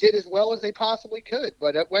team did as well as they possibly could,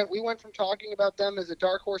 but we went from talking about them as a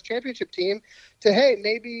dark horse championship team to, hey,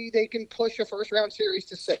 maybe they can push a first round series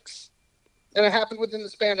to 6. And it happened within the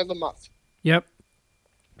span of a month. Yep.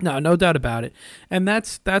 No doubt about it. And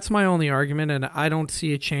that's my only argument. And I don't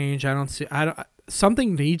see a change.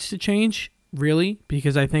 Something needs to change, really,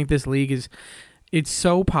 because I think this league it's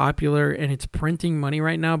so popular and it's printing money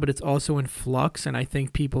right now, but it's also in flux, and I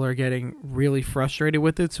think people are getting really frustrated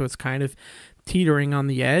with it, so it's kind of teetering on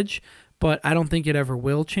the edge, but I don't think it ever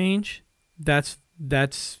will change. That's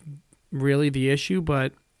really the issue,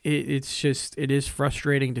 but it is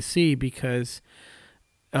frustrating to see because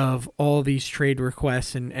of all these trade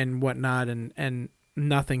requests and whatnot and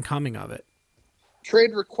nothing coming of it.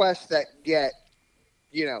 Trade requests that get,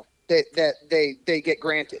 that they get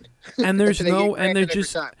granted. And there's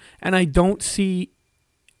and I don't see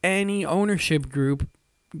any ownership group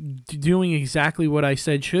doing exactly what I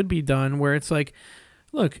said should be done, where it's like,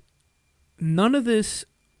 look, none of this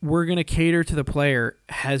we're going to cater to the player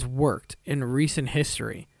has worked in recent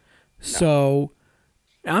history. No. So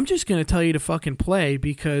I'm just going to tell you to fucking play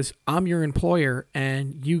because I'm your employer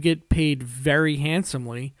and you get paid very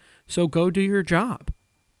handsomely. So go do your job.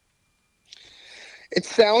 It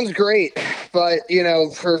sounds great, but,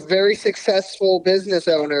 for very successful business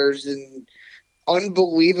owners and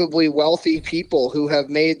unbelievably wealthy people who have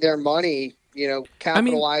made their money,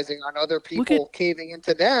 capitalizing on other people caving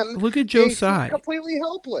into them. Look at Joe Tsai. Completely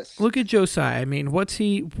helpless. Look at Joe Tsai. I mean, what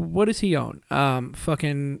does he own?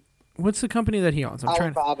 What's the company that he owns?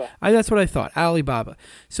 Alibaba. That's what I thought. Alibaba.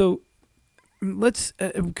 So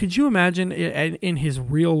could you imagine in his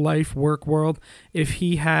real life work world if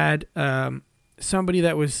he had somebody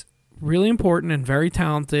that was really important and very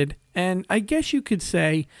talented, and I guess you could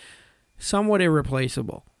say somewhat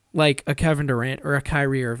irreplaceable, like a Kevin Durant or a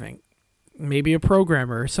Kyrie Irving, maybe a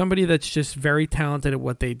programmer or somebody that's just very talented at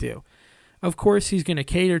what they do. Of course, he's going to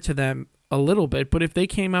cater to them a little bit, but if they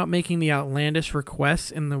came out making the outlandish requests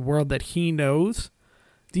in the world that he knows,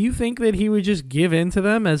 do you think that he would just give in to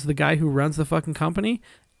them as the guy who runs the fucking company?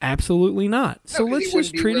 Absolutely not. So let's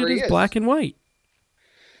just treat it as black and white.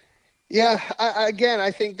 Yeah,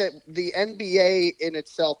 I think that the NBA in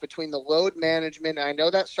itself, between the load management, I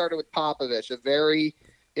know that started with Popovich, a very,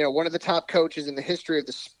 one of the top coaches in the history of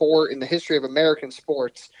the sport, in the history of American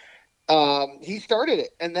sports. He started it,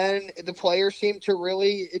 and then the players seem to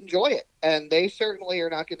really enjoy it, and they certainly are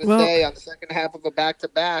not going to say on the second half of a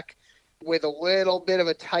back-to-back with a little bit of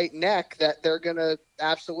a tight neck that they're going to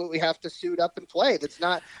absolutely have to suit up and play. That's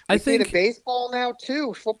not. I think in baseball now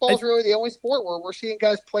too. Football's really the only sport where we're seeing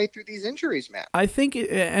guys play through these injuries, man. I think,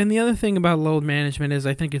 and the other thing about load management is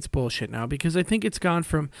I think it's bullshit now because I think it's gone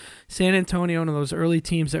from San Antonio to those early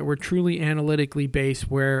teams that were truly analytically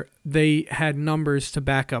based, where they had numbers to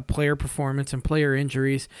back up player performance and player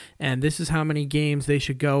injuries, and this is how many games they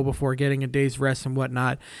should go before getting a day's rest and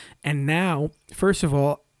whatnot. And now, first of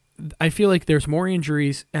all, I feel like there's more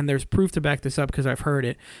injuries, and there's proof to back this up because I've heard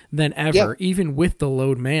it, than ever, even with the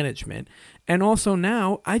load management. And also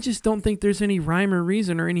now, I just don't think there's any rhyme or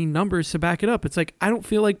reason or any numbers to back it up. It's like, I don't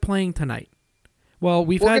feel like playing tonight. Well,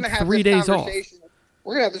 we've had 3 days off.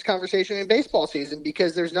 We're going to have this conversation in baseball season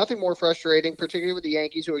because there's nothing more frustrating, particularly with the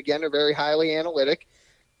Yankees, who, again, are very highly analytic,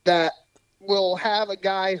 that will have a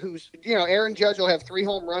guy who's, Aaron Judge will have 3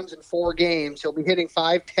 home runs in 4 games. He'll be hitting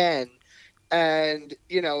 510. And,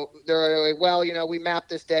 they're like, well, we mapped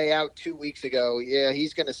this day out 2 weeks ago. Yeah,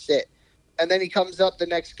 he's going to sit. And then he comes up the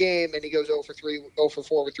next game and he goes 0 for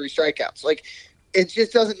 4 with 3 strikeouts. Like, it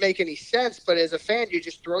just doesn't make any sense. But as a fan, you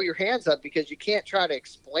just throw your hands up because you can't try to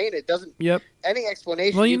explain it. Any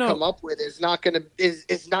explanation you come up with is not going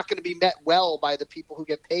to be met well by the people who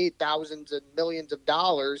get paid thousands and millions of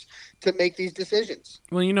dollars to make these decisions.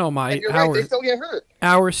 Well, they still get hurt.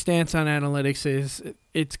 Our stance on analytics is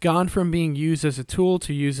it's gone from being used as a tool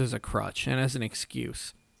to used as a crutch and as an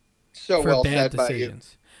excuse for well bad said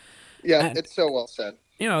decisions. By you. Yeah, and it's so well said.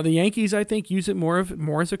 The Yankees, I think, use it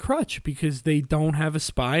more as a crutch because they don't have a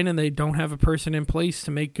spine and they don't have a person in place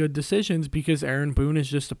to make good decisions because Aaron Boone is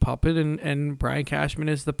just a puppet and Brian Cashman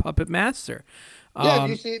is the puppet master. Yeah,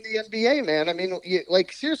 you see the NBA, man. I mean,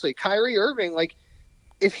 seriously, Kyrie Irving,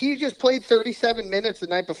 if he just played 37 minutes the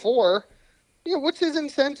night before, what's his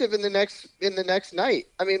incentive in the next night?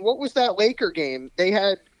 I mean, what was that Laker game? They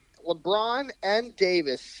had LeBron and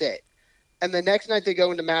Davis sit, and the next night they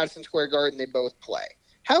go into Madison Square Garden, they both play.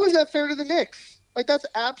 How is that fair to the Knicks? That's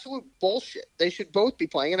absolute bullshit. They should both be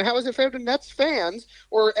playing. And how is it fair to Nets fans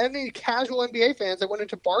or any casual NBA fans that went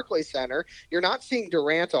into Barclays Center? You're not seeing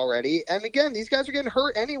Durant already. And again, these guys are getting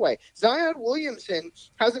hurt anyway. Zion Williamson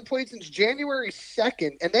hasn't played since January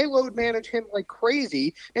 2nd, and they load manage him like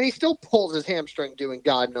crazy, and he still pulls his hamstring doing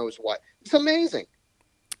God knows what. It's amazing.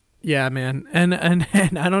 Yeah, man. And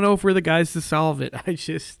I don't know if we're the guys to solve it.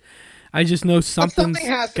 I just know something's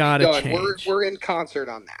got to change. We're in concert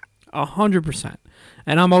on that. 100%.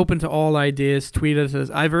 And I'm open to all ideas. Tweet us.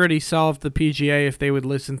 I've already solved the PGA if they would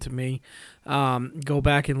listen to me. Go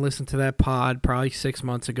back and listen to that pod probably 6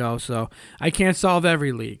 months ago. So I can't solve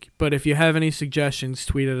every league. But if you have any suggestions,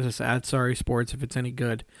 tweet at us at Sorry Sports. If it's any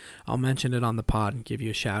good, I'll mention it on the pod and give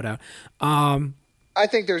you a shout out. I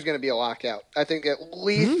think there's going to be a lockout. I think at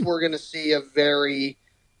least we're going to see a very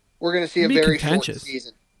short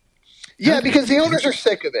season. Yeah, because the owners are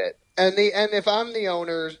sick of it, and if I'm any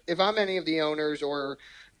of the owners, or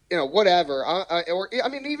whatever,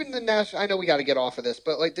 even the national. I know we got to get off of this,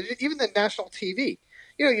 but even the national TV.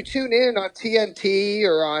 You tune in on TNT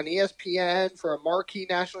or on ESPN for a marquee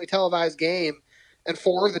nationally televised game, and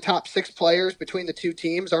 4 of the top 6 players between the 2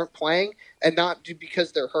 teams aren't playing, and not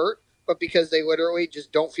because they're hurt, but because they literally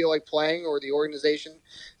just don't feel like playing, or the organization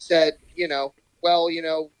said, well, you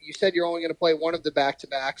said you're only going to play one of the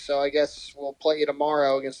back-to-backs, so I guess we'll play you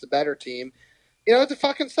tomorrow against the better team. It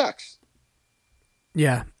fucking sucks.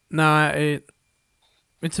 Yeah. No, it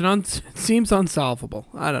seems unsolvable.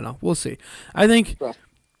 I don't know. We'll see. I think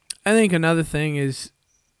another thing is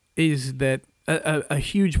that a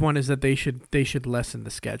huge one is that they should lessen the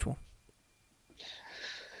schedule.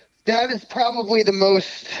 That is probably the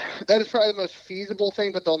most feasible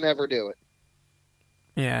thing, but they'll never do it.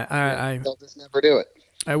 Yeah, they'll just never do it.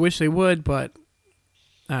 I wish they would, but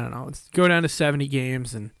I don't know. Let's go down to 70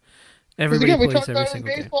 games and everybody plays every single game. We talked about it in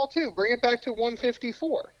baseball too. Bring it back to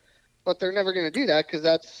 154, but they're never going to do that because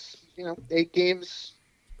that's 8 games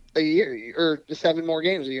a year or 7 more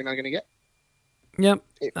games that you're not going to get. Yep.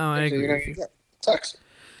 I agree. With you. It sucks.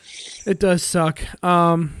 It does suck.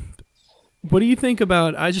 What do you think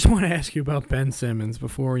about? I just want to ask you about Ben Simmons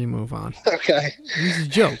before we move on. Okay. He's a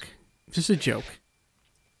joke. Just a joke.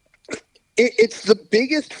 It's the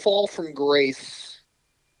biggest fall from grace.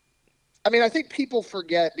 I mean, I think people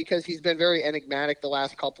forget because he's been very enigmatic the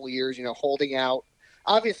last couple of years, holding out.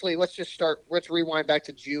 Obviously, let's rewind back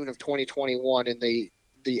to June of 2021 in the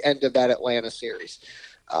end of that Atlanta series.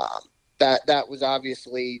 That was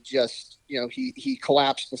obviously just, he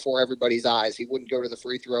collapsed before everybody's eyes. He wouldn't go to the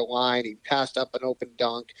free throw line. He passed up an open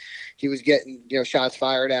dunk. He was getting, shots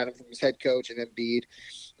fired at him from his head coach and Embiid.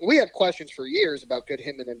 We had questions for years about could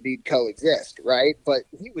him and Embiid coexist, right? But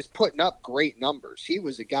he was putting up great numbers. He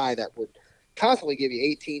was a guy that would constantly give you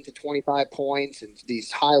 18 to 25 points and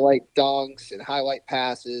these highlight dunks and highlight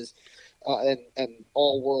passes and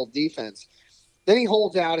all-world defense. Then he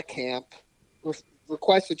holds out of camp,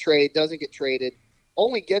 requests a trade, doesn't get traded,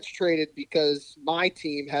 only gets traded because my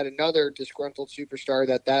team had another disgruntled superstar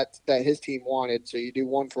that his team wanted, so you do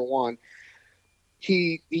 1-for-1.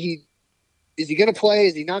 Is he going to play?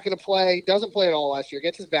 Is he not going to play? Doesn't play at all last year.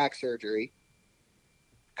 Gets his back surgery.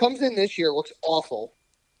 Comes in this year, looks awful,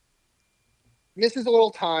 misses a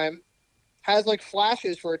little time, has like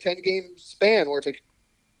flashes for a 10-game span where it's like,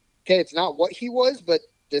 okay, it's not what he was, but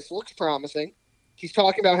this looks promising. He's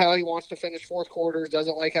talking about how he wants to finish fourth quarters,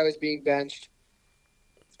 doesn't like how he's being benched.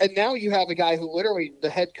 And now you have a guy who literally, the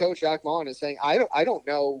head coach, Jack Mullen, is saying, I don't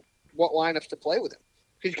know what lineups to play with him.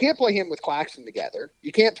 Because you can't play him with Claxton together.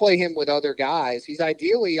 You can't play him with other guys. He's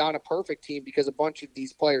ideally on a perfect team because a bunch of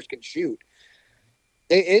these players can shoot.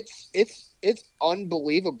 It's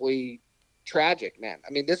unbelievably tragic, man.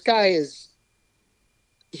 I mean, this guy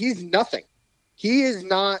he's nothing. He is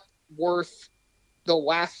not worth the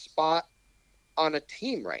last spot on a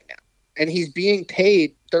team right now. And he's being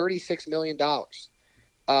paid $36 million.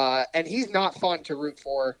 And he's not fun to root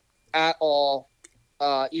for at all,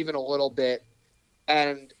 even a little bit.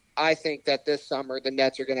 And I think that this summer the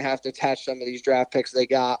Nets are going to have to attach some of these draft picks they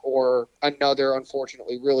got or another,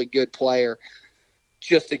 unfortunately, really good player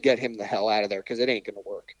just to get him the hell out of there because it ain't going to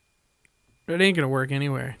work. It ain't going to work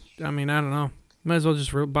anywhere. I mean, I don't know. Might as well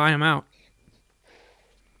just buy him out.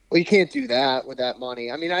 Well, you can't do that with that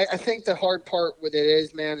money. I mean, I think the hard part with it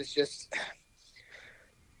is, man, it's just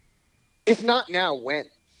if not now, when?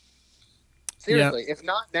 Seriously, If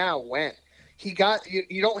not now, when? You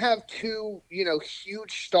don't have two,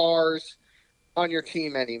 huge stars on your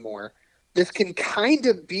team anymore. This can kind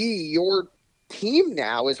of be your team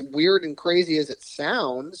now, as weird and crazy as it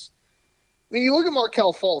sounds. I mean, you look at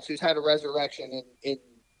Markelle Fultz, who's had a resurrection in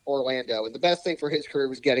Orlando, and the best thing for his career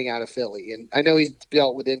was getting out of Philly. And I know he's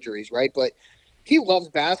dealt with injuries, right? But he loves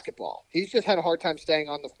basketball. He's just had a hard time staying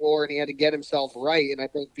on the floor, and he had to get himself right. And I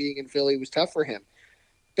think being in Philly was tough for him.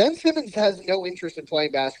 Ben Simmons has no interest in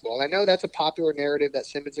playing basketball. I know that's a popular narrative that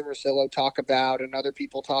Simmons and Russillo talk about and other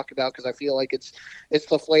people talk about because I feel like it's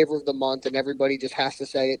the flavor of the month and everybody just has to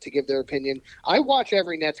say it to give their opinion. I watch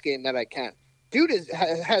every Nets game that I can. Dude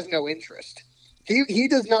has no interest. He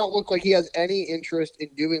does not look like he has any interest in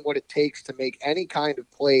doing what it takes to make any kind of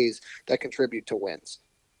plays that contribute to wins.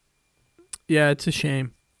 Yeah, it's a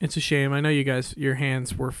shame. It's a shame. I know you guys, your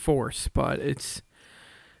hands were forced, but it's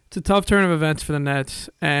a tough turn of events for the Nets.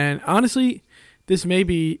 And honestly, there may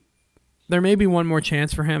be one more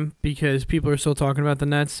chance for him because people are still talking about the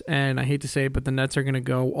Nets. And I hate to say it, but the Nets are going to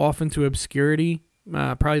go off into obscurity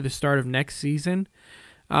probably the start of next season.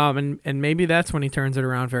 And maybe that's when he turns it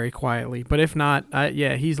around very quietly. But if not,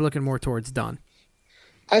 he's looking more towards done.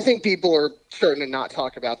 I think people are starting to not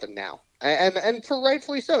talk about them now. And for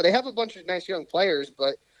rightfully so. They have a bunch of nice young players,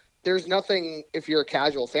 but there's nothing, if you're a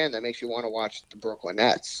casual fan, that makes you want to watch the Brooklyn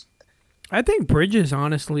Nets. I think Bridges,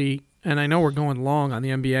 honestly, and I know we're going long on the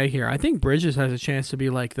NBA here, I think Bridges has a chance to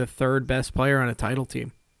be like the third best player on a title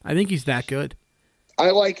team. I think he's that good.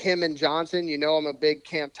 I like him and Johnson. I'm a big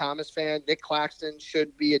Cam Thomas fan. Nick Claxton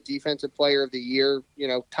should be a defensive player of the year,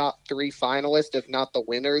 top 3 finalist, if not the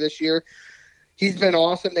winner this year. He's been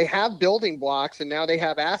awesome. They have building blocks, and now they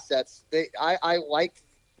have assets. I like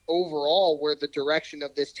overall where the direction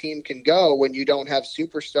of this team can go when you don't have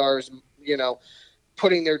superstars,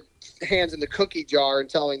 putting their hands in the cookie jar and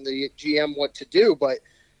telling the GM what to do. But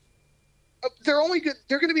they're only good.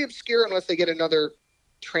 They're going to be obscure unless they get another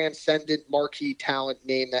transcendent marquee talent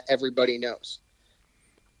name that everybody knows.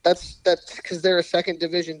 That's because they're a second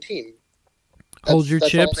division team. Hold your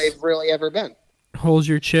chips. That's all they've really ever been. Hold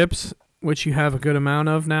your chips, which you have a good amount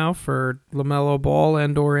of now for LaMelo Ball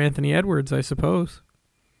and or Anthony Edwards, I suppose.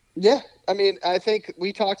 Yeah, I mean, I think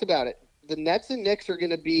we talked about it. The Nets and Knicks are going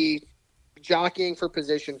to be jockeying for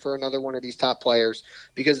position for another one of these top players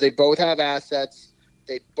because they both have assets.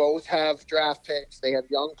 They both have draft picks. They have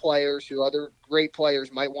young players who other great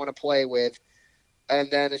players might want to play with.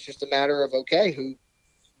 And then it's just a matter of, okay, who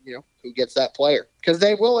gets that player? Because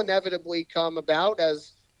they will inevitably come about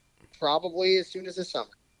as soon as the summer.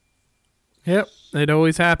 Yep, it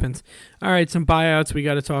always happens. All right, some buyouts we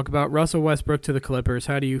got to talk about. Russell Westbrook to the Clippers.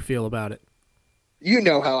 How do you feel about it? You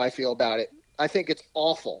know how I feel about it. I think it's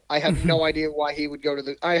awful. I have no idea why he would go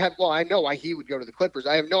to I know why he would go to the Clippers.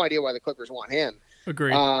 I have no idea why the Clippers want him.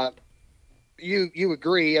 Agree. You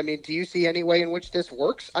agree? I mean, do you see any way in which this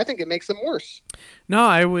works? I think it makes them worse. No,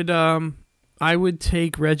 I would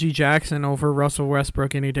take Reggie Jackson over Russell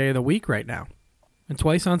Westbrook any day of the week right now, and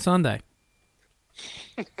twice on Sunday.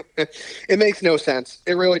 It makes no sense.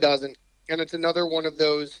 It really doesn't. And it's another one of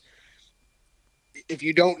those, if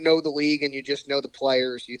you don't know the league and you just know the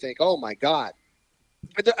players, you think, oh my God.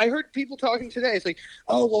 But I heard people talking today. It's like,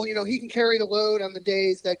 oh, well, he can carry the load on the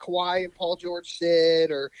days that Kawhi and Paul George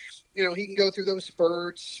sit, or, he can go through those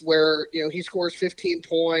spurts where, he scores 15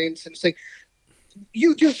 points. And it's like,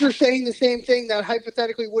 you just are saying the same thing that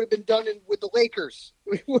hypothetically would have been done with the Lakers.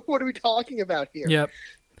 What are we talking about here? Yep.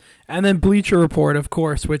 And then Bleacher Report, of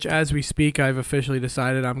course, which as we speak, I've officially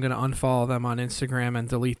decided I'm going to unfollow them on Instagram and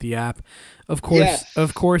delete the app. Of Yes.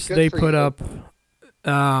 course, Good they for put you. up,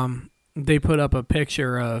 a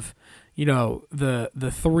picture of,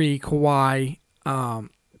 the three Kawhi,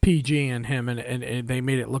 PG and him, and they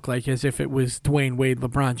made it look like as if it was Dwayne Wade,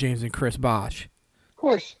 LeBron James, and Chris Bosh. Of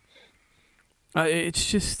course. It's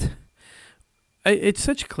just, it's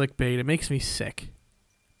such clickbait. It makes me sick.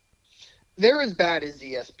 They're as bad as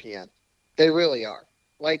ESPN. They really are.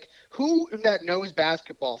 Like, who that knows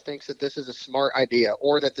basketball thinks that this is a smart idea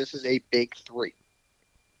or that this is a big three?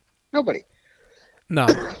 Nobody. No.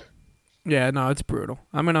 Yeah, no, it's brutal.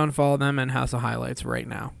 I'm going to unfollow them and House of Highlights right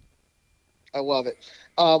now. I love it.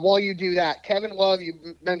 While you do that, Kevin Love,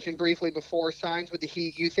 you mentioned briefly before, signs with the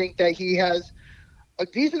Heat. You think that he has a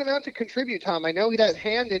decent amount to contribute, Tom. I know that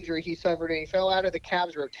hand injury he suffered and he fell out of the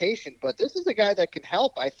Cavs rotation, but this is a guy that can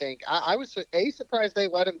help, I think. I was surprised they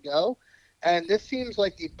let him go, and this seems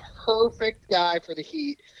like the perfect guy for the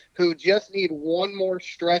Heat who just need one more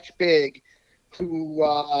stretch big who,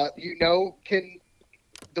 can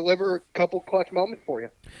deliver a couple clutch moments for you.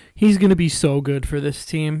 He's going to be so good for this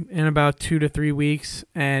team in about 2 to 3 weeks,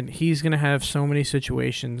 and he's going to have so many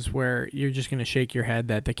situations where you're just going to shake your head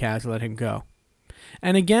that the Cavs let him go.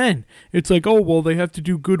 And again, it's like, oh, well, they have to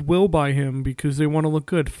do goodwill by him because they want to look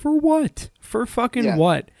good. For what? For fucking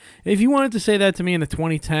what? If you wanted to say that to me in the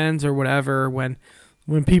 2010s or whatever, when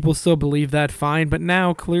people still believe that, fine. But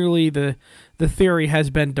now, clearly, the theory has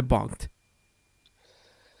been debunked.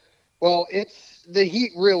 Well, it's the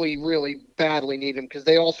Heat really, really badly need him because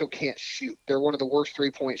they also can't shoot. They're one of the worst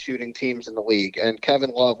three-point shooting teams in the league, and Kevin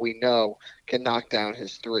Love, we know, can knock down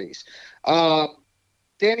his threes.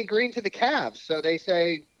 Danny Green to the Cavs. So they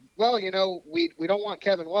say, well, we don't want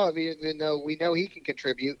Kevin Love, even though we know he can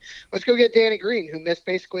contribute. Let's go get Danny Green, who missed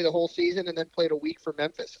basically the whole season and then played a week for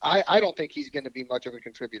Memphis. I don't think he's going to be much of a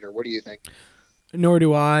contributor. What do you think? Nor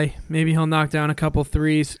do I. Maybe he'll knock down a couple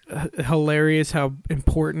threes. Hilarious how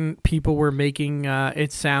important people were making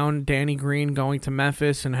it sound, Danny Green going to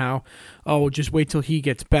Memphis, and how, just wait till he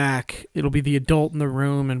gets back. It'll be the adult in the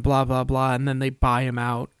room and blah, blah, blah. And then they buy him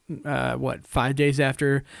out, 5 days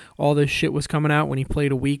after all this shit was coming out when he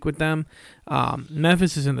played a week with them.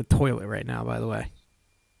 Memphis is in the toilet right now, by the way.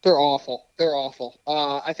 They're awful. They're awful.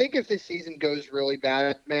 I think if this season goes really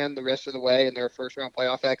bad, man, the rest of the way and their first-round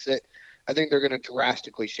playoff exit, I think they're going to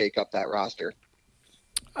drastically shake up that roster.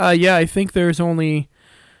 Yeah, I think there's only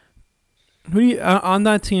on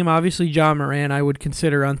that team. Obviously, John Moran, I would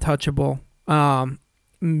consider untouchable.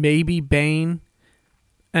 Maybe Bane,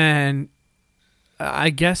 and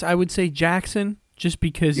I guess I would say Jackson, just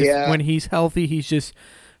because when he's healthy, he's just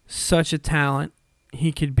such a talent.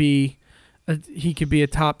 He could be a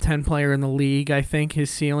top 10 player in the league. I think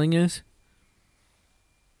his ceiling is.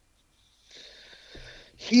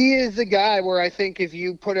 He is the guy where I think if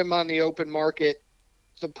you put him on the open market,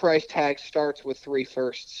 the price tag starts with 3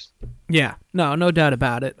 firsts. Yeah, no doubt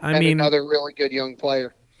about it. I mean, another really good young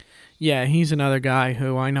player. Yeah, he's another guy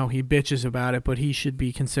who I know he bitches about it, but he should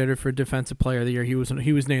be considered for Defensive Player of the Year. He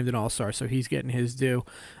was named an All-Star, so he's getting his due.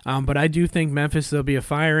 But I do think Memphis, there'll be a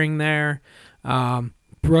firing there.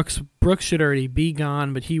 Brooks should already be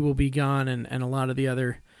gone, but he will be gone, and a lot of the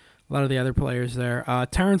other players there.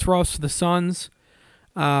 Terrence Ross for the Suns.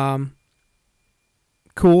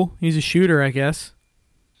 Cool. He's a shooter, I guess.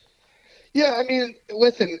 Yeah, I mean,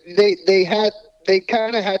 listen, they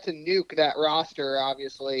kind of had to nuke that roster,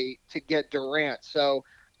 obviously, to get Durant. So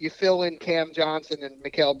you fill in Cam Johnson and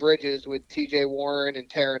Mikal Bridges with T.J. Warren and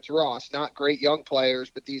Terrence Ross. Not great young players,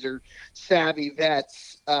 but these are savvy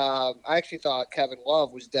vets. I actually thought Kevin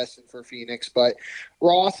Love was destined for Phoenix, but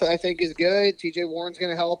Ross, I think, is good. T.J. Warren's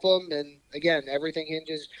going to help him. And, again, everything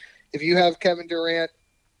hinges. If you have Kevin Durant,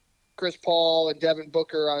 Chris Paul, and Devin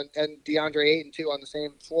Booker and DeAndre Ayton, too, on the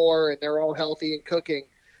same floor, and they're all healthy and cooking,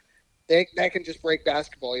 that can just break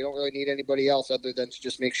basketball. You don't really need anybody else other than to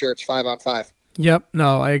just make sure it's 5-on-5. Yep,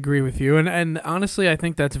 no, I agree with you. And honestly, I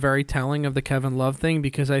think that's very telling of the Kevin Love thing,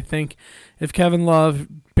 because I think if Kevin Love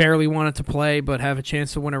barely wanted to play but have a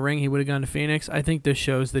chance to win a ring, he would have gone to Phoenix. I think this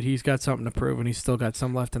shows that he's got something to prove and he's still got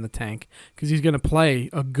some left in the tank, because he's going to play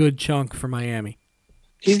a good chunk for Miami.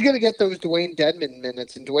 He's going to get those Dwayne Dedmon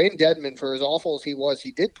minutes, and Dwayne Dedmon, for as awful as he was,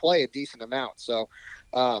 he did play a decent amount. So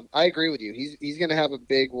I agree with you. He's going to have a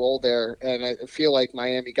big role there, and I feel like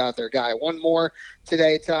Miami got their guy. One more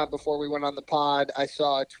today, Tom, before we went on the pod. I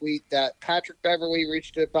saw a tweet that Patrick Beverley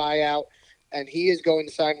reached a buyout, and he is going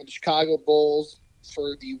to sign with the Chicago Bulls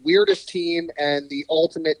for the weirdest team and the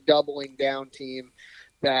ultimate doubling down team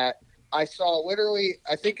that I saw. Literally,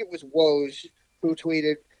 I think it was Woj who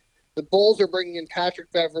tweeted, The Bulls are bringing in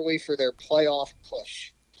Patrick Beverley for their playoff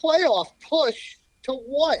push. Playoff push to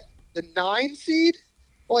what? The 9 seed?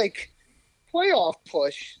 Like, playoff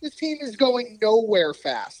push. This team is going nowhere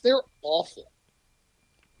fast. They're awful.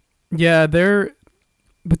 Yeah, they're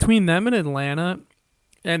between them and Atlanta,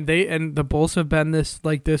 and the Bulls have been this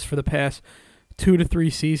for the past 2 to 3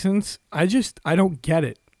 seasons. I don't get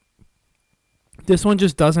it. This one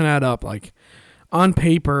just doesn't add up. Like, on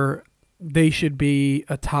paper, they should be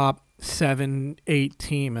a top 7, 8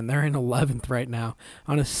 team, and they're in 11th right now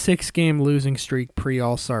on a 6-game losing streak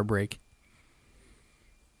pre-All-Star break.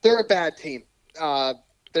 They're a bad team.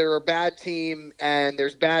 They're a bad team, and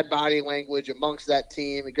there's bad body language amongst that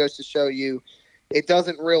team. It goes to show you it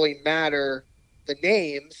doesn't really matter the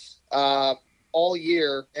names all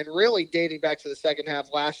year, and really dating back to the second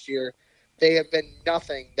half last year, they have been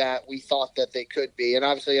nothing that we thought that they could be. And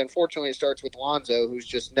obviously, unfortunately, it starts with Lonzo, who's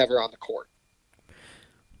just never on the court.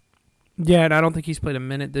 Yeah, and I don't think he's played a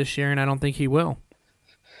minute this year, and I don't think he will.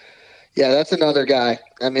 Yeah, that's another guy.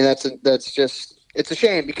 I mean, that's just – it's a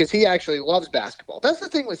shame because he actually loves basketball. That's the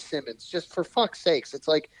thing with Simmons, just for fuck's sakes. It's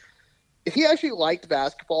like if he actually liked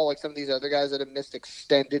basketball like some of these other guys that have missed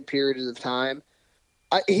extended periods of time,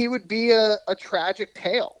 he would be a tragic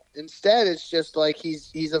tale. Instead, it's just like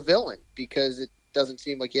he's a villain because it doesn't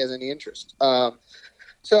seem like he has any interest.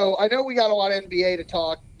 So I know we got a lot of NBA to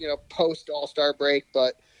talk, post All-Star break,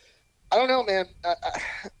 but I don't know, man.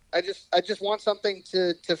 I just want something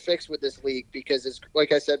to fix with this league because it's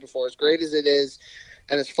like I said before, as great as it is,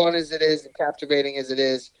 and as fun as it is, and captivating as it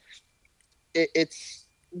is,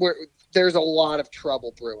 there's a lot of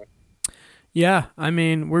trouble brewing. Yeah, I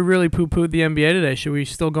mean, we really poo-pooed the NBA today. Should we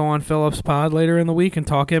still go on Phillips Pod later in the week and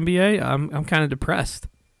talk NBA? I'm kind of depressed.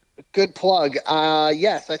 Good plug.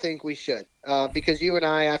 Yes, I think we should because you and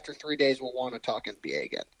I, after 3 days, will want to talk NBA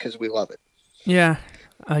again because we love it. Yeah,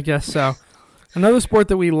 I guess so. Another sport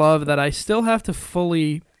that we love that I still have to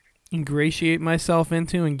fully ingratiate myself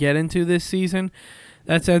into and get into this season,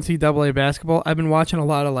 that's NCAA basketball. I've been watching a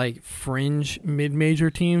lot of fringe mid-major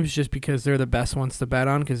teams just because they're the best ones to bet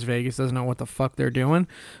on because Vegas doesn't know what the fuck they're doing.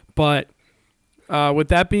 But with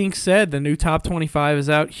that being said, the new top 25 is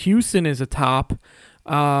out. Houston is a top.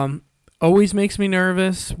 Always makes me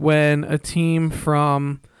nervous when a team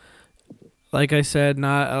from, like I said,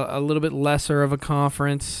 not a little bit lesser of a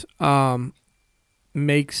conference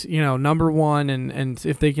makes number one and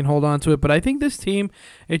if they can hold on to it. But I think this team,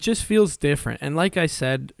 it just feels different. And like I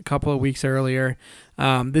said a couple of weeks earlier,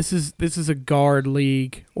 this is a guard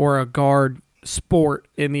league or a guard sport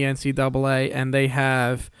in the NCAA, and they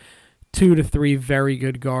have 2 to 3 very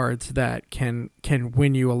good guards that can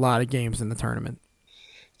win you a lot of games in the tournament.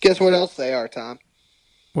 Guess what else they are, Tom?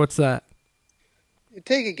 What's that?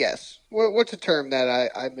 Take a guess. What's a term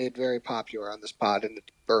that I made very popular on this pod in the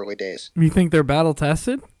early days? You think they're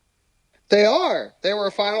battle-tested? They are. They were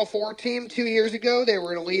a Final Four team 2 years ago. They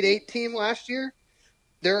were an Elite Eight team last year.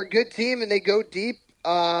 They're a good team, and they go deep.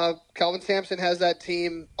 Kelvin Sampson has that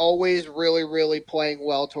team always really, really playing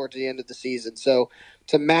well towards the end of the season. So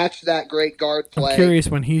to match that great guard play. I'm curious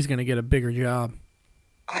when he's going to get a bigger job.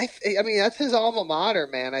 I mean, that's his alma mater,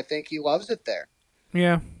 man. I think he loves it there.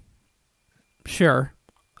 Yeah. Sure.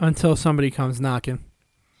 Until somebody comes knocking.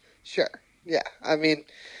 Sure. Yeah. I mean,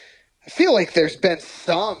 I feel like there's been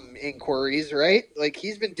some inquiries, right? Like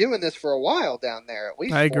he's been doing this for a while down there, at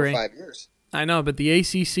least 4 or 5 years. I know, but the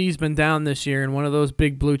ACC's been down this year, and one of those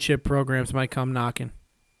big blue chip programs might come knocking.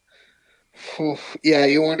 Yeah,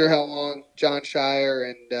 you wonder how long John Shire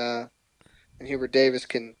and Hubert Davis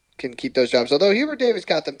can keep those jobs. Although Hubert Davis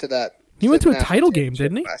got them to that. He went to a title game,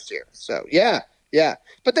 didn't he? Last year. So yeah.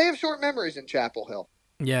 But they have short memories in Chapel Hill.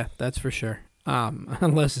 Yeah, that's for sure.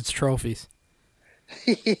 Unless it's trophies.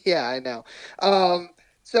 Yeah, I know.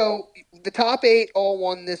 So the top 8 all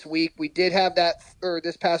won this week. We did have that, or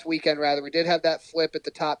this past weekend rather. We did have that flip at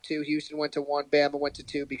the top 2. Houston went to 1, Bama went to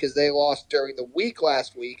 2 because they lost during the week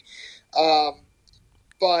last week.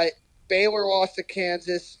 But Baylor lost to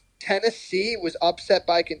Kansas. Tennessee was upset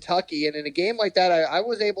by Kentucky, and in a game like that, I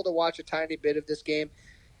was able to watch a tiny bit of this game,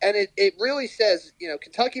 and it really says,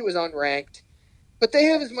 Kentucky was unranked, but they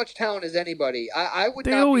have as much talent as anybody. I would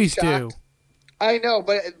they not always be shocked. do. I know,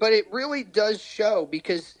 but it really does show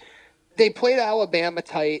because they played Alabama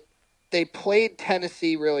tight, they played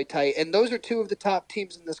Tennessee really tight, and those are 2 of the top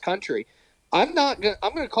teams in this country. I'm going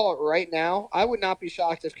to call it right now. I would not be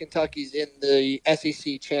shocked if Kentucky's in the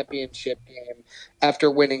SEC championship game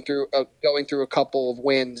after going through a couple of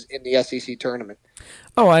wins in the SEC tournament.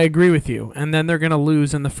 Oh, I agree with you. And then they're going to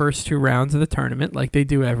lose in the first 2 rounds of the tournament like they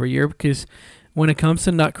do every year because when it comes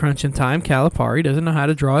to nut crunching time, Calipari doesn't know how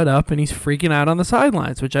to draw it up, and he's freaking out on the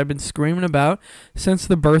sidelines, which I've been screaming about since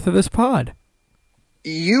the birth of this pod.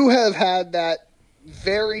 You have had that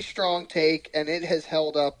very strong take, and it has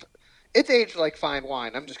held up. It's aged like fine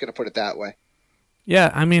wine. I'm just going to put it that way.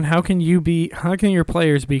 Yeah, I mean, how can your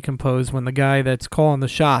players be composed when the guy that's calling the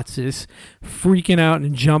shots is freaking out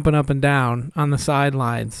and jumping up and down on the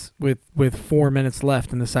sidelines with 4 minutes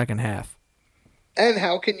left in the second half? And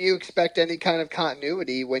how can you expect any kind of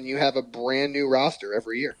continuity when you have a brand new roster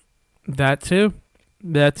every year? That too.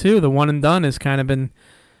 The one and done has kind of been,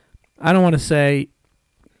 I don't want to say,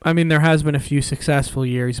 I mean, there has been a few successful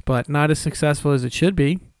years, but not as successful as it should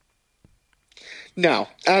be. No,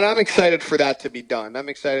 and I'm excited for that to be done. I'm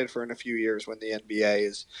excited for in a few years when the NBA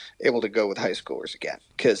is able to go with high schoolers again.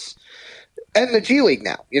 And the G League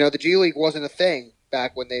now. The G League wasn't a thing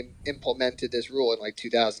back when they implemented this rule in like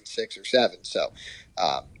 2006 or 7. So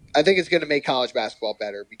I think it's going to make college basketball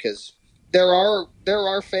better because there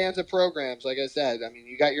are fans of programs, like I said. I mean,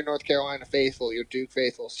 you got your North Carolina faithful, your Duke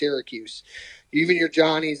faithful, Syracuse, even your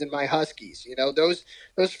Johnnies and my Huskies. Those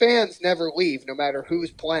fans never leave no matter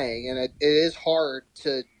who's playing, and it is hard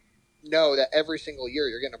to know that every single year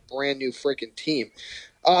you're getting a brand new freaking team.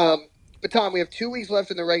 But, Tom, we have 2 weeks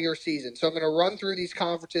left in the regular season, so I'm going to run through these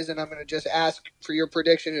conferences, and I'm going to just ask for your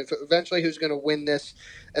prediction of eventually who's going to win this,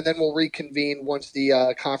 and then we'll reconvene once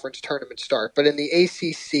the conference tournaments start. But in the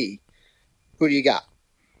ACC, who do you got?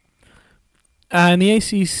 In the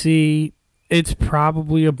ACC, it's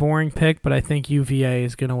probably a boring pick, but I think UVA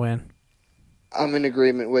is going to win. I'm in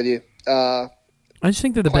agreement with you. I just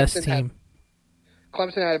think they're the best team.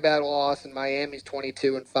 Clemson had a bad loss, and Miami's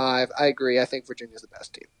 22-5. I agree. I think Virginia's the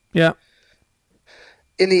best team. Yeah.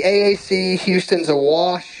 In the AAC, Houston's a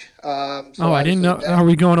wash. I didn't know. Are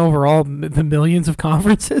we going over all the millions of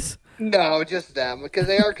conferences? No, just them, because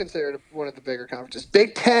they are considered one of the bigger conferences.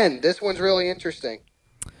 Big Ten, this one's really interesting.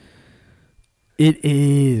 It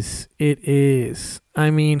is. I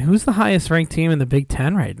mean, who's the highest ranked team in the Big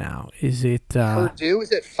Ten right now? Is it Purdue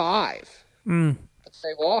is at 5. Mm.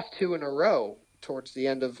 They lost 2 in a row towards the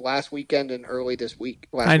end of last weekend and early this week.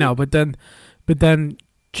 I know, but then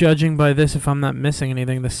judging by this, if I'm not missing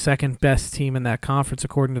anything, the second best team in that conference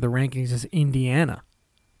according to the rankings is Indiana.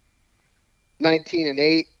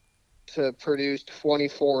 19-8 to Purdue's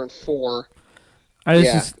 24-4.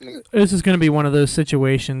 This is going to be one of those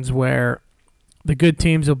situations where the good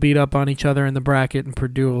teams will beat up on each other in the bracket, and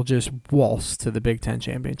Purdue will just waltz to the Big Ten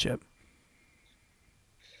championship.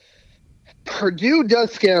 Purdue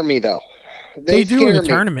does scare me, though. They do in the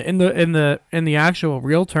tournament, in the actual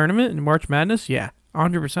real tournament in March Madness. Yeah,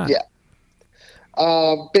 100%. Yeah.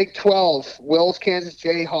 Big 12. Will's Kansas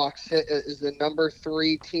Jayhawks is the number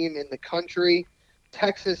 3 team in the country.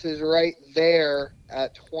 Texas is right there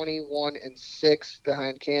at 21-6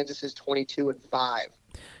 behind Kansas's 22-5.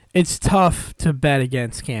 It's tough to bet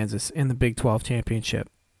against Kansas in the Big 12 championship.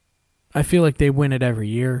 I feel like they win it every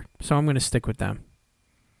year, so I'm going to stick with them.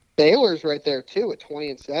 Baylor's right there too at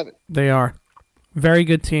 20-7. They are. Very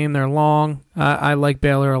good team. They're long. I like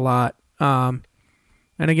Baylor a lot. And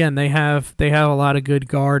again, they have a lot of good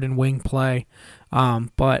guard and wing play.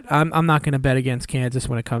 But I'm not going to bet against Kansas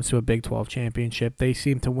when it comes to a Big 12 championship. They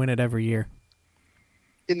seem to win it every year.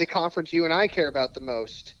 In the conference you and I care about the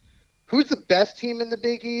most, who's the best team in the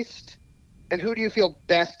Big East, and who do you feel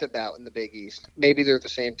best about in the Big East? Maybe they're the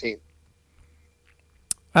same team.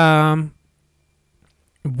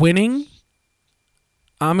 Winning,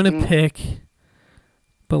 I'm going to pick,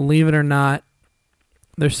 believe it or not,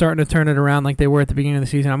 they're starting to turn it around like they were at the beginning of the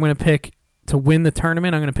season. I'm going to pick to win the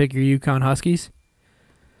tournament. I'm going to pick your UConn Huskies.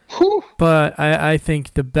 Whew. But I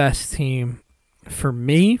think the best team for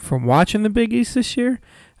me from watching the Big East this year,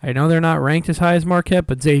 I know they're not ranked as high as Marquette,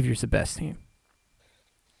 but Xavier's the best team.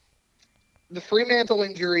 The Fremantle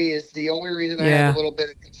injury is the only reason I have a little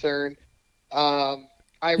bit of concern.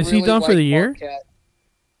 Is he done for the year?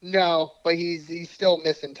 No, but he's still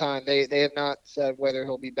missing time. They have not said whether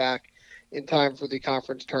he'll be back in time for the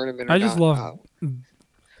conference tournament or not. I just love,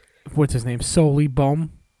 what's his name, Soli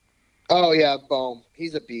Bohm? Oh, yeah, Bohm.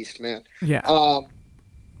 He's a beast, man. Yeah.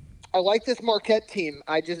 I like this Marquette team.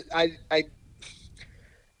 I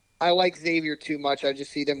like Xavier too much. I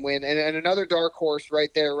just see them win. And another dark horse right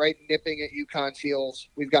there, right nipping at UConn's heels.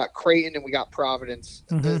 We've got Creighton and we got Providence.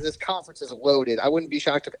 Mm-hmm. This conference is loaded. I wouldn't be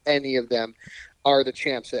shocked if any of them are the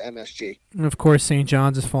champs at MSG. And, of course, St.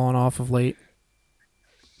 John's has fallen off of late.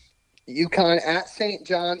 UConn at St.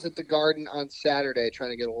 John's at the Garden on Saturday, trying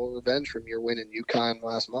to get a little revenge from your win in UConn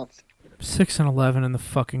last month. 6-11 in the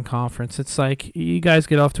fucking conference. It's like you guys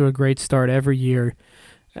get off to a great start every year,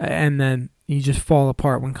 and then You just fall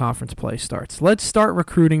apart when conference play starts. Let's start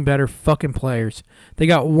recruiting better fucking players. They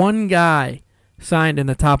got one guy signed in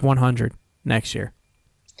the top 100 next year.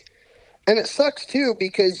 And it sucks too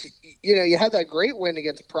because you had that great win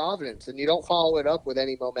against Providence and you don't follow it up with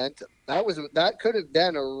any momentum. That could have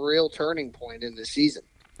been a real turning point in the season.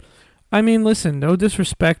 I mean, listen, no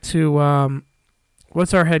disrespect to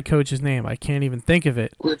what's our head coach's name? I can't even think of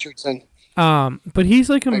it. Richardson. But he's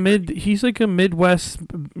like a Midwest,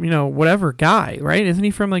 whatever guy, right? Isn't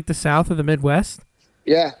he from like the South of the Midwest?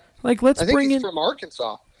 Yeah. Like I think he's from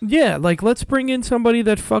Arkansas. Yeah, like let's bring in somebody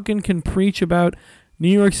that fucking can preach about New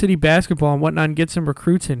York City basketball and whatnot and get some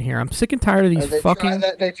recruits in here. I'm sick and tired of these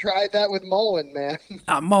They tried that with Mullen, man.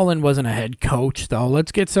 Mullen wasn't a head coach, though.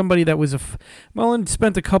 Let's get somebody that was Mullen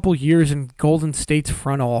spent a couple years in Golden State's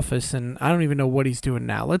front office, and I don't even know what he's doing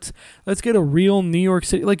now. Let's get a real New York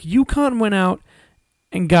City. Like, UConn went out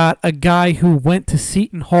and got a guy who went to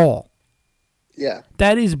Seton Hall. Yeah.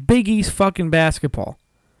 That is Big East fucking basketball.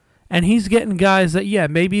 And he's getting guys that, yeah,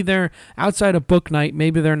 maybe they're outside of book night,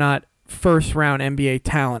 maybe they're not first-round NBA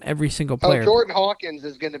talent, every single player. Jordan Hawkins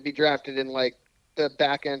is going to be drafted in, like, the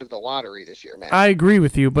back end of the lottery this year, man. I agree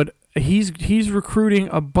with you, but he's recruiting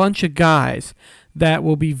a bunch of guys that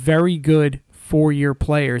will be very good four-year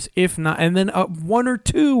players, if not, and then one or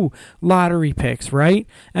two lottery picks, right?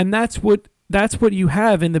 And that's what you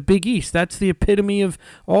have in the Big East. That's the epitome of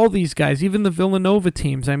all these guys, even the Villanova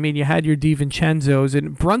teams. I mean, you had your DiVincenzo's,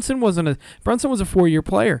 and Brunson was a 4-year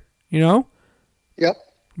player, you know? Yep.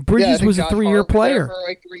 Bridges was a 3-year player for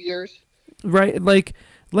like 3 years, right? Like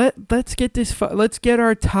let's get this. Let's get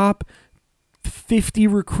our top 50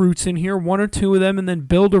 recruits in here, one or two of them, and then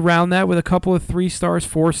build around that with a couple of 3 stars,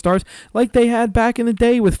 4 stars, like they had back in the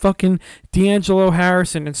day with fucking D'Angelo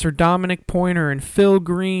Harrison and Sir Dominic Pointer and Phil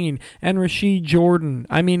Green and Rasheed Jordan.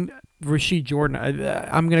 I mean, Rasheed Jordan,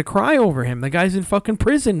 I'm gonna cry over him. The guy's in fucking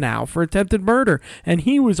prison now for attempted murder, and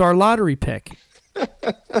he was our lottery pick.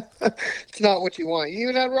 It's not what you want. You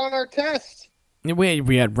even had Ron Artest.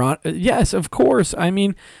 We had Ron. Yes, of course. I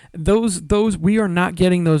mean, those we are not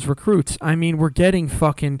getting those recruits. I mean, we're getting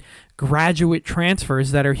fucking graduate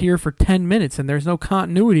transfers that are here for 10 minutes, and there's no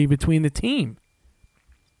continuity between the team.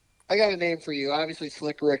 I got a name for you. Obviously,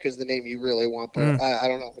 Slick Rick is the name you really want, but I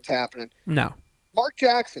don't know what's happening. No. Mark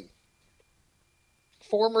Jackson,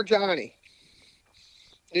 former Johnny,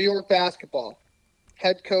 New York basketball,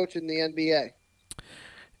 head coach in the NBA.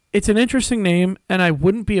 It's an interesting name, and I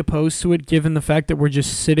wouldn't be opposed to it given the fact that we're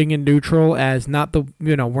just sitting in neutral as not the,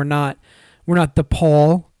 we're not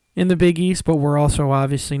DePaul in the Big East, but we're also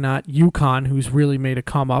obviously not UConn, who's really made a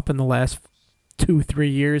come up in the last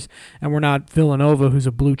 2-3 years, and we're not Villanova, who's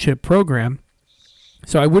a blue chip program.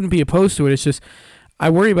 So I wouldn't be opposed to it. It's just I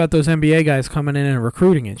worry about those NBA guys coming in and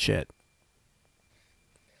recruiting and shit.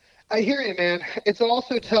 I hear you, man. It's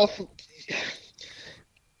also tough.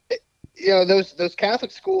 Those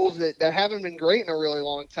Catholic schools that haven't been great in a really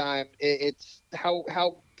long time, it's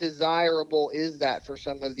how desirable is that for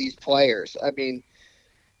some of these players? I mean,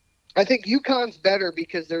 I think UConn's better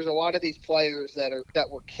because there's a lot of these players that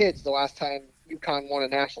were kids the last time UConn won a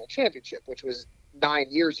national championship, which was 9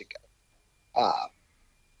 years ago.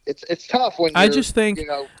 It's tough when I just think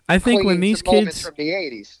when these kids from the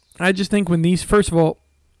 80s. I just think when these, first of all,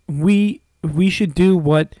 we should do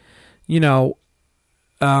what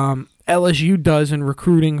LSU does in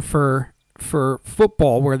recruiting for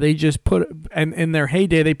football, where they just put, and in their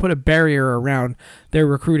heyday, they put a barrier around their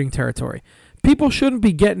recruiting territory. People shouldn't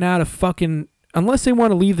be getting out of fucking, unless they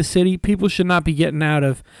want to leave the city, people should not be getting out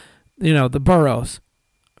of, the boroughs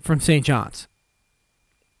from St. John's.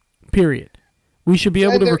 Period. We should be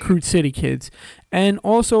able to recruit city kids. And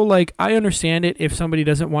also, I understand it if somebody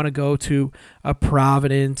doesn't want to go to a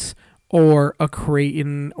Providence or a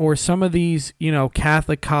Creighton or some of these,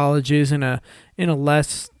 Catholic colleges in a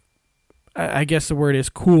less, I guess the word is,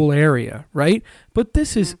 cool area, right? But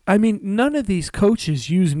this is, none of these coaches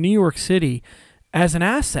use New York City as an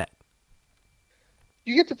asset.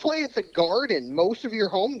 You get to play at the Garden most of your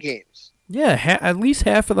home games. Yeah, at least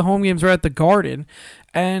half of the home games are at the Garden,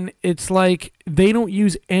 and it's like they don't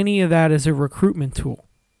use any of that as a recruitment tool.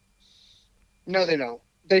 No, they don't.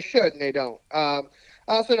 They should, and they don't. I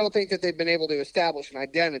also don't think that they've been able to establish an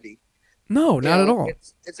identity. No, not at all.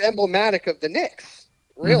 It's emblematic of the Knicks,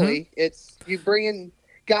 really. Mm-hmm. It's you bring in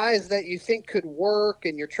guys that you think could work,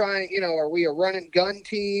 and you're trying, are we a run and gun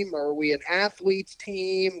team? Or are we an athletes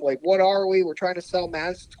team? Like, what are we? We're trying to sell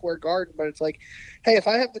Madison Square Garden, but it's like, hey, if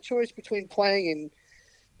I have the choice between playing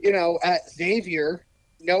in, at Xavier,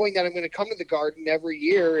 knowing that I'm going to come to the Garden every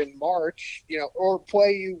year in March, or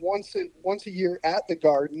play you once a year at the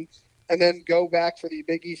Garden, and then go back for the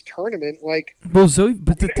Big East tournament. Like, Well,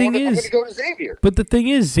 but the thing I'm going is, to go to Xavier. but the thing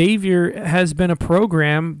is, Xavier has been a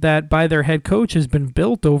program that, by their head coach, has been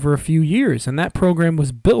built over a few years, and that program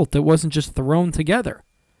was built. It wasn't just thrown together.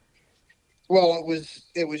 Well,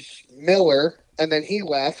 it was Miller, and then he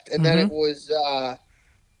left, and then it was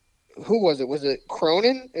who was it? Was it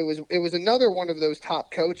Cronin? It was another one of those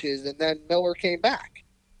top coaches, and then Miller came back.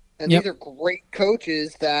 And these are great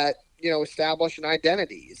coaches that establish an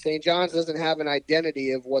identity. St. John's doesn't have an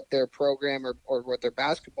identity of what their program or what their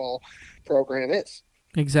basketball program is.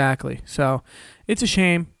 Exactly. So it's a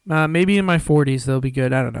shame. Maybe in my 40s they'll be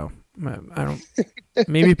good. I don't know. I don't.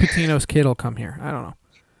 Maybe Pitino's kid will come here. I don't know.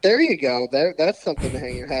 There you go. That's something to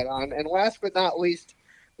hang your hat on. And last but not least,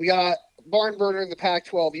 we got barn burner in the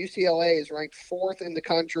Pac-12. UCLA is ranked 4th in the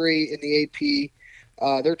country in the AP.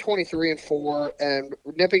 They're 23-4, and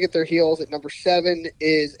nipping at their heels at number 7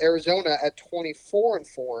 is Arizona at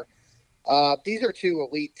 24-4. These are 2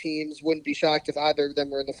 elite teams. Wouldn't be shocked if either of them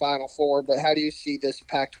were in the Final Four. But how do you see this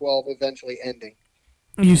Pac-12 eventually ending?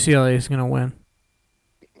 UCLA is going to win.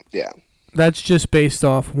 Yeah, that's just based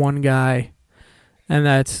off one guy. And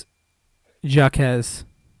that's Jaquez.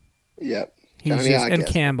 Yep. And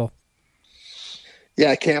Campbell.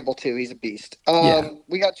 Yeah, Campbell, too. He's a beast.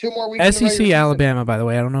 We got 2 more weeks. SEC, Alabama, by the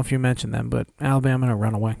way. I don't know if you mentioned them, but Alabama to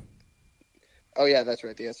run away. Oh, yeah, that's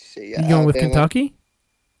right. The SEC. Yeah. You going with Kentucky?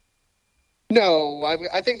 No,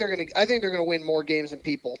 I think they're gonna win more games than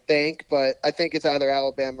people think, but I think it's either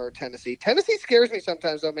Alabama or Tennessee. Tennessee scares me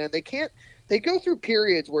sometimes, though, man. They go through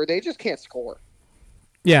periods where they just can't score.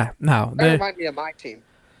 Yeah, no. That reminds me of my team.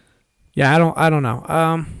 Yeah, I don't know.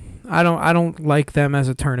 I don't like them as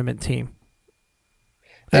a tournament team.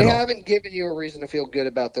 They haven't given you a reason to feel good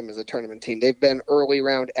about them as a tournament team. They've been early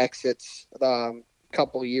round exits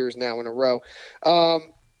couple of years now in a row.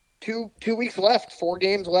 2 weeks left, 4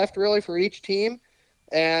 games left really for each team,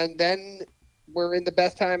 and then we're in the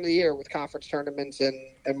best time of the year with conference tournaments and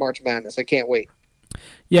March Madness. I can't wait.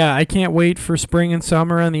 Yeah, I can't wait for spring and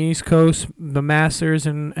summer on the East Coast. The Masters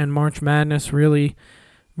and March Madness really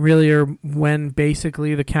are when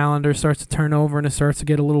basically the calendar starts to turn over and it starts to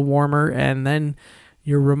get a little warmer, and then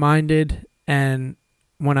you're reminded. And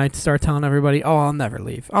when I start telling everybody, "Oh, I'll never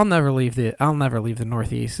leave the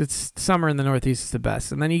Northeast. It's summer in the Northeast is the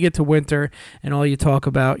best," and then you get to winter, and all you talk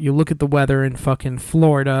about, you look at the weather in fucking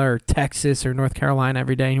Florida or Texas or North Carolina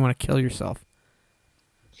every day, and you want to kill yourself.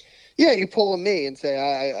 Yeah, you pull a me and say,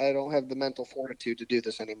 I don't have the mental fortitude to do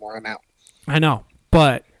this anymore. I'm out. I know,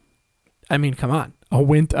 but I mean, come on,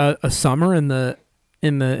 a summer in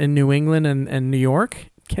New England and New York,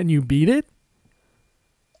 can you beat it?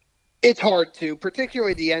 It's hard to,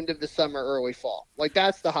 particularly the end of the summer, early fall. Like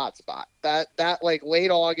that's the hot spot. That like late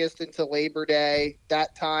August into Labor Day,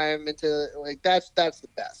 that time into like that's the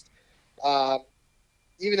best.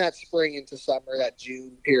 Even that spring into summer, that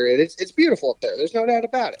June period, it's beautiful up there. There's no doubt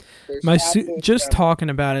about it. Just talking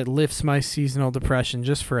about it lifts my seasonal depression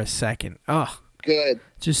just for a second. Oh, good.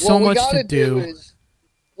 Just so much to do.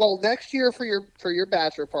 Next year for your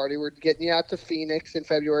bachelor party, we're getting you out to Phoenix in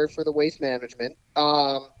February for the waste management.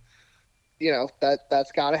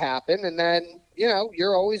 That's got to happen, and then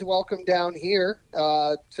you're always welcome down here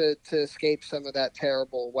to escape some of that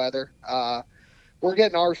terrible weather. We're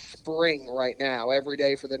getting our spring right now. Every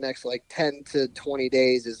day for the next 10 to 20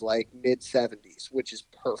 days is mid 70s, which is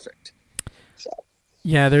perfect. So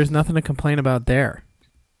yeah, there's nothing to complain about there.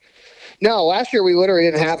 No, last year we literally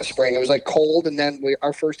didn't have a spring. It was cold, and then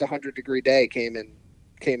our first 100-degree day came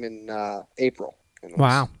in April.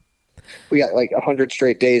 Wow. We got 100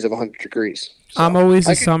 straight days of 100 degrees. So I'm always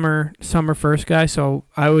a summer first guy, so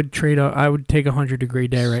I would take a 100-degree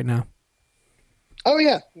day right now. Oh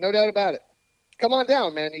yeah, no doubt about it. Come on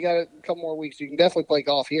down, man. You got a couple more weeks. You can definitely play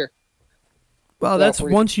golf here. Well, that's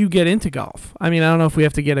once you get into golf. I mean, I don't know if we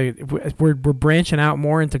have to we're branching out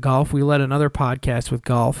more into golf. We led another podcast with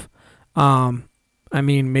golf. I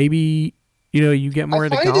mean, maybe you get more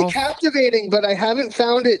into golf. I find it captivating, but I haven't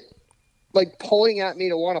found it pulling at me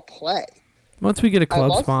to want to play. Once we get a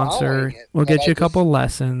club sponsor, we'll get you a couple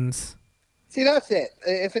lessons. See, that's it.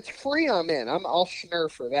 If it's free, I'm in. I'll schnurr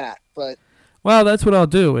for that. But well, that's what I'll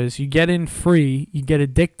do. Is you get in free, you get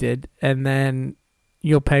addicted, and then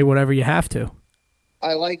you'll pay whatever you have to.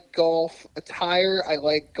 I like golf attire. I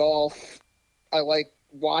like golf. I like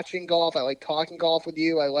watching golf. I like talking golf with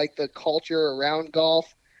you. I like the culture around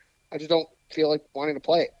golf. I just don't feel like wanting to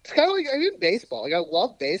play it. It's kind of like I did baseball. I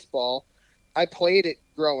love baseball. I played it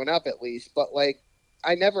growing up at least, but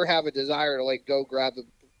I never have a desire to go grab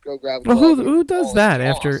go grab a Well, who coffee. who does that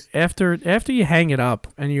Toss. after you hang it up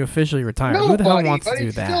and you officially retire? Who the hell Nobody, wants to but do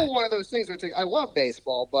it's that? still one of those things where it's like, I love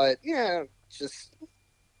baseball, but yeah, it's just,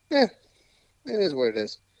 yeah, it is what it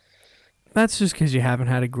is. That's just because you haven't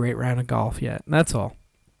had a great round of golf yet. That's all.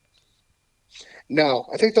 No,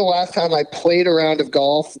 I think the last time I played a round of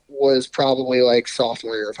golf was probably like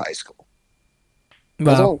sophomore year of high school.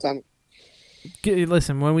 That's a Well, long time.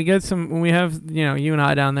 listen, when we have you and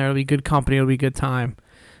I down there, it'll be good company. It'll be a good time,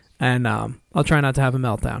 and I'll try not to have a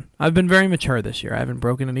meltdown. I've been very mature this year. I haven't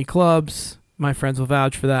broken any clubs. My friends will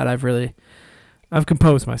vouch for that. I've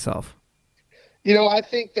composed myself. I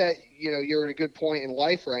think that you're at a good point in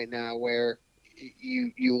life right now where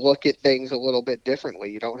you look at things a little bit differently.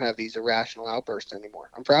 You don't have these irrational outbursts anymore.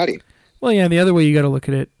 I'm proud of you. Well, yeah. The other way you got to look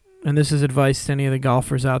at it, and this is advice to any of the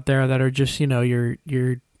golfers out there that are just your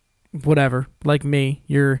whatever, like me,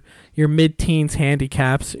 your mid-teens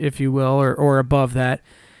handicaps, if you will, or above that.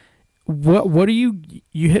 What are you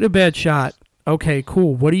hit a bad shot? Okay,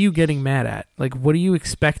 cool. What are you getting mad at? Like, what do you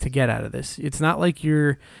expect to get out of this? It's not like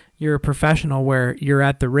you're a professional where you're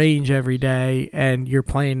at the range every day and you're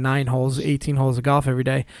playing 9 holes, 18 holes of golf every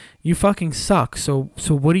day. You fucking suck. So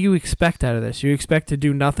what do you expect out of this? You expect to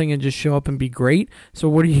do nothing and just show up and be great? So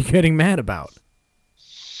what are you getting mad about?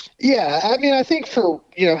 Yeah, I mean, I think for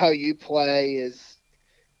how you play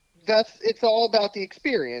it's all about the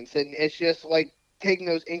experience, and it's just like taking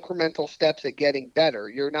those incremental steps at getting better.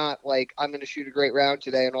 You're not like, I'm going to shoot a great round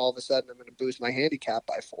today and all of a sudden I'm going to boost my handicap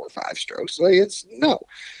by 4 or 5 strokes. Like, it's no.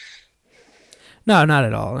 No, not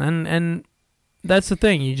at all. And that's the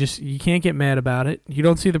thing. You can't get mad about it. You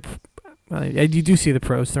don't see you do see the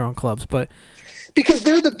pros throwing clubs, but Because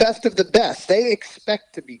they're the best of the best. They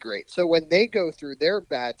expect to be great. So when they go through their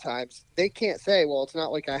bad times, they can't say, well, it's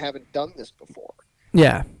not like I haven't done this before.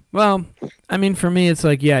 yeah. Well, I mean, for me, it's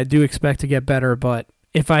like, yeah, I do expect to get better, but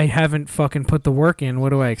if I haven't fucking put the work in,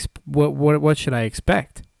 what should I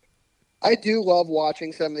expect? I do love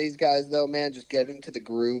watching some of these guys, though, man, just get into the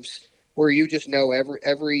grooves where you just know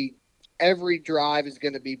every drive is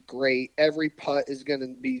going to be great. Every putt is going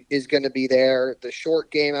to be there. The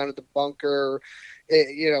short game out of the bunker,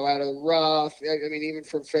 out of the rough. I mean, even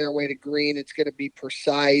from fairway to green, it's going to be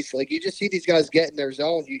precise. Like, you just see these guys get in their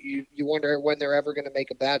zone. You wonder when they're ever going to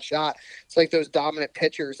make a bad shot. It's like those dominant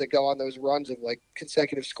pitchers that go on those runs of like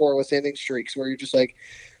consecutive scoreless inning streaks where you're just like,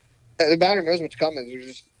 the batter knows what's coming. They're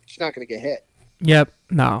just not going to get hit. Yep.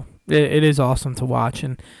 No, it is awesome to watch.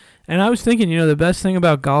 And I was thinking, the best thing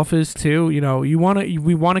about golf is too, we want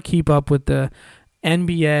to keep up with the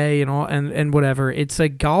NBA and all and whatever. It's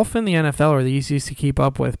like golf and the NFL are the easiest to keep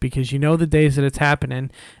up with because the days that it's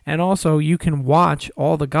happening, and also you can watch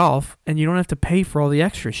all the golf and you don't have to pay for all the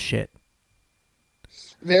extra shit.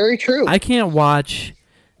 Very true. I can't watch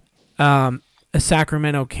a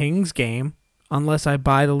Sacramento Kings game unless I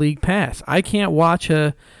buy the league pass. I can't watch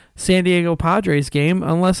a San Diego Padres game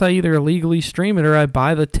unless I either illegally stream it or I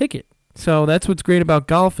buy the ticket. So that's what's great about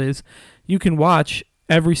golf is you can watch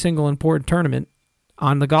every single important tournament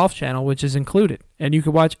on the Golf Channel, which is included. And you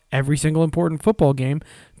can watch every single important football game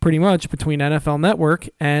pretty much between NFL Network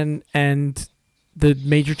and the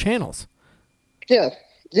major channels. Yeah.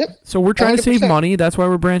 Yep. So we're trying 100%. to save money. That's why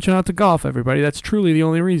we're branching out to golf, everybody. That's truly the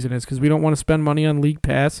only reason is because we don't want to spend money on League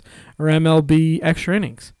Pass or MLB extra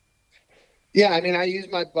innings. Yeah, I mean, I use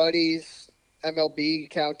my buddy's MLB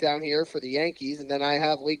account down here for the Yankees, and then I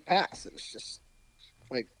have League Pass. It's just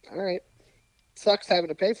like, all right. Sucks having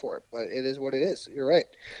to pay for it, but it is what it is. You're right.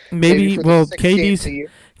 Maybe for well, the 6 games a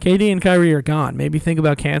year. KD and Kyrie are gone. Maybe think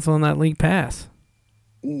about canceling that League Pass.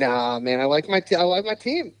 Nah, man, I like my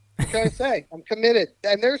team. What can I say? I'm committed.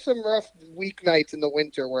 And there's some rough weeknights in the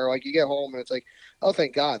winter where like you get home and it's like, oh,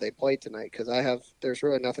 thank God they played tonight because there's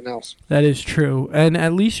really nothing else. That is true, and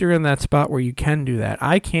at least you're in that spot where you can do that.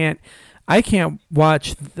 I can't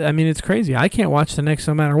watch. I mean, it's crazy. I can't watch the Knicks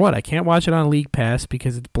no matter what. I can't watch it on League Pass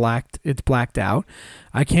because it's blacked out.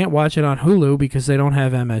 I can't watch it on Hulu because they don't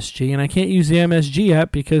have MSG, and I can't use the MSG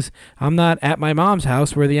app because I'm not at my mom's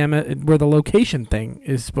house where the location thing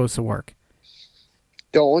is supposed to work.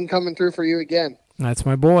 Dolan coming through for you again. That's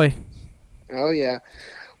my boy. Oh yeah.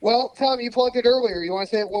 Well, Tom, you plugged it earlier. You want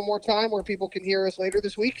to say it one more time where people can hear us later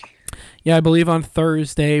this week? Yeah, I believe on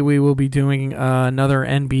Thursday we will be doing another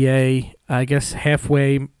NBA, I guess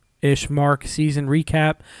halfway-ish mark season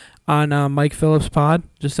recap on Mike Phillips' pod,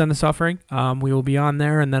 Just End the Suffering. We will be on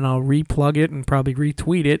there, and then I'll replug it and probably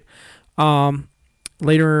retweet it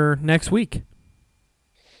later next week.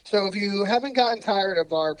 So if you haven't gotten tired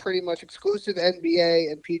of our pretty much exclusive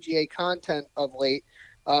NBA and PGA content of late,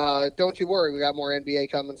 Don't you worry, we got more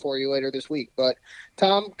NBA coming for you later this week. But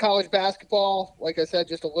Tom, college basketball, like I said,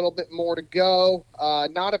 just a little bit more to go.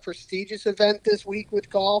 Not a prestigious event this week with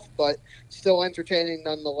golf, but still entertaining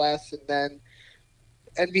nonetheless. And then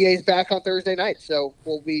NBA's back on Thursday night, so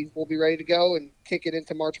we'll be ready to go and kick it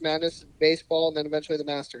into March Madness, baseball, and then eventually the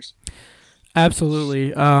Masters.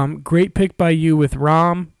 Absolutely. Great pick by you with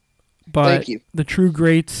Rom, but Thank you. The true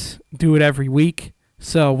greats do it every week.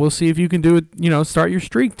 So we'll see if you can do it, start your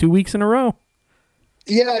streak 2 weeks in a row.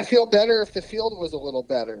 Yeah, I feel better if the field was a little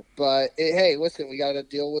better. But, hey, listen, we got to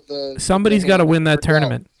deal with the... Somebody's got to win that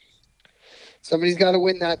tournament. Somebody's got to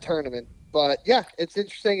win that tournament. But, yeah, it's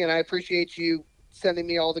interesting, and I appreciate you sending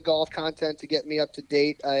me all the golf content to get me up to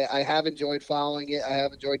date. I have enjoyed following it. I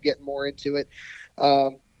have enjoyed getting more into it.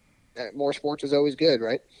 More sports is always good,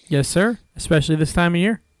 right? Yes, sir, especially this time of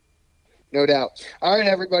year. No doubt. All right,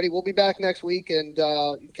 everybody. We'll be back next week, and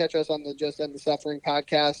you can catch us on the Just End the Suffering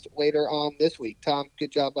podcast later on this week. Tom,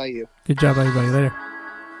 good job by you. Good job, everybody. Later.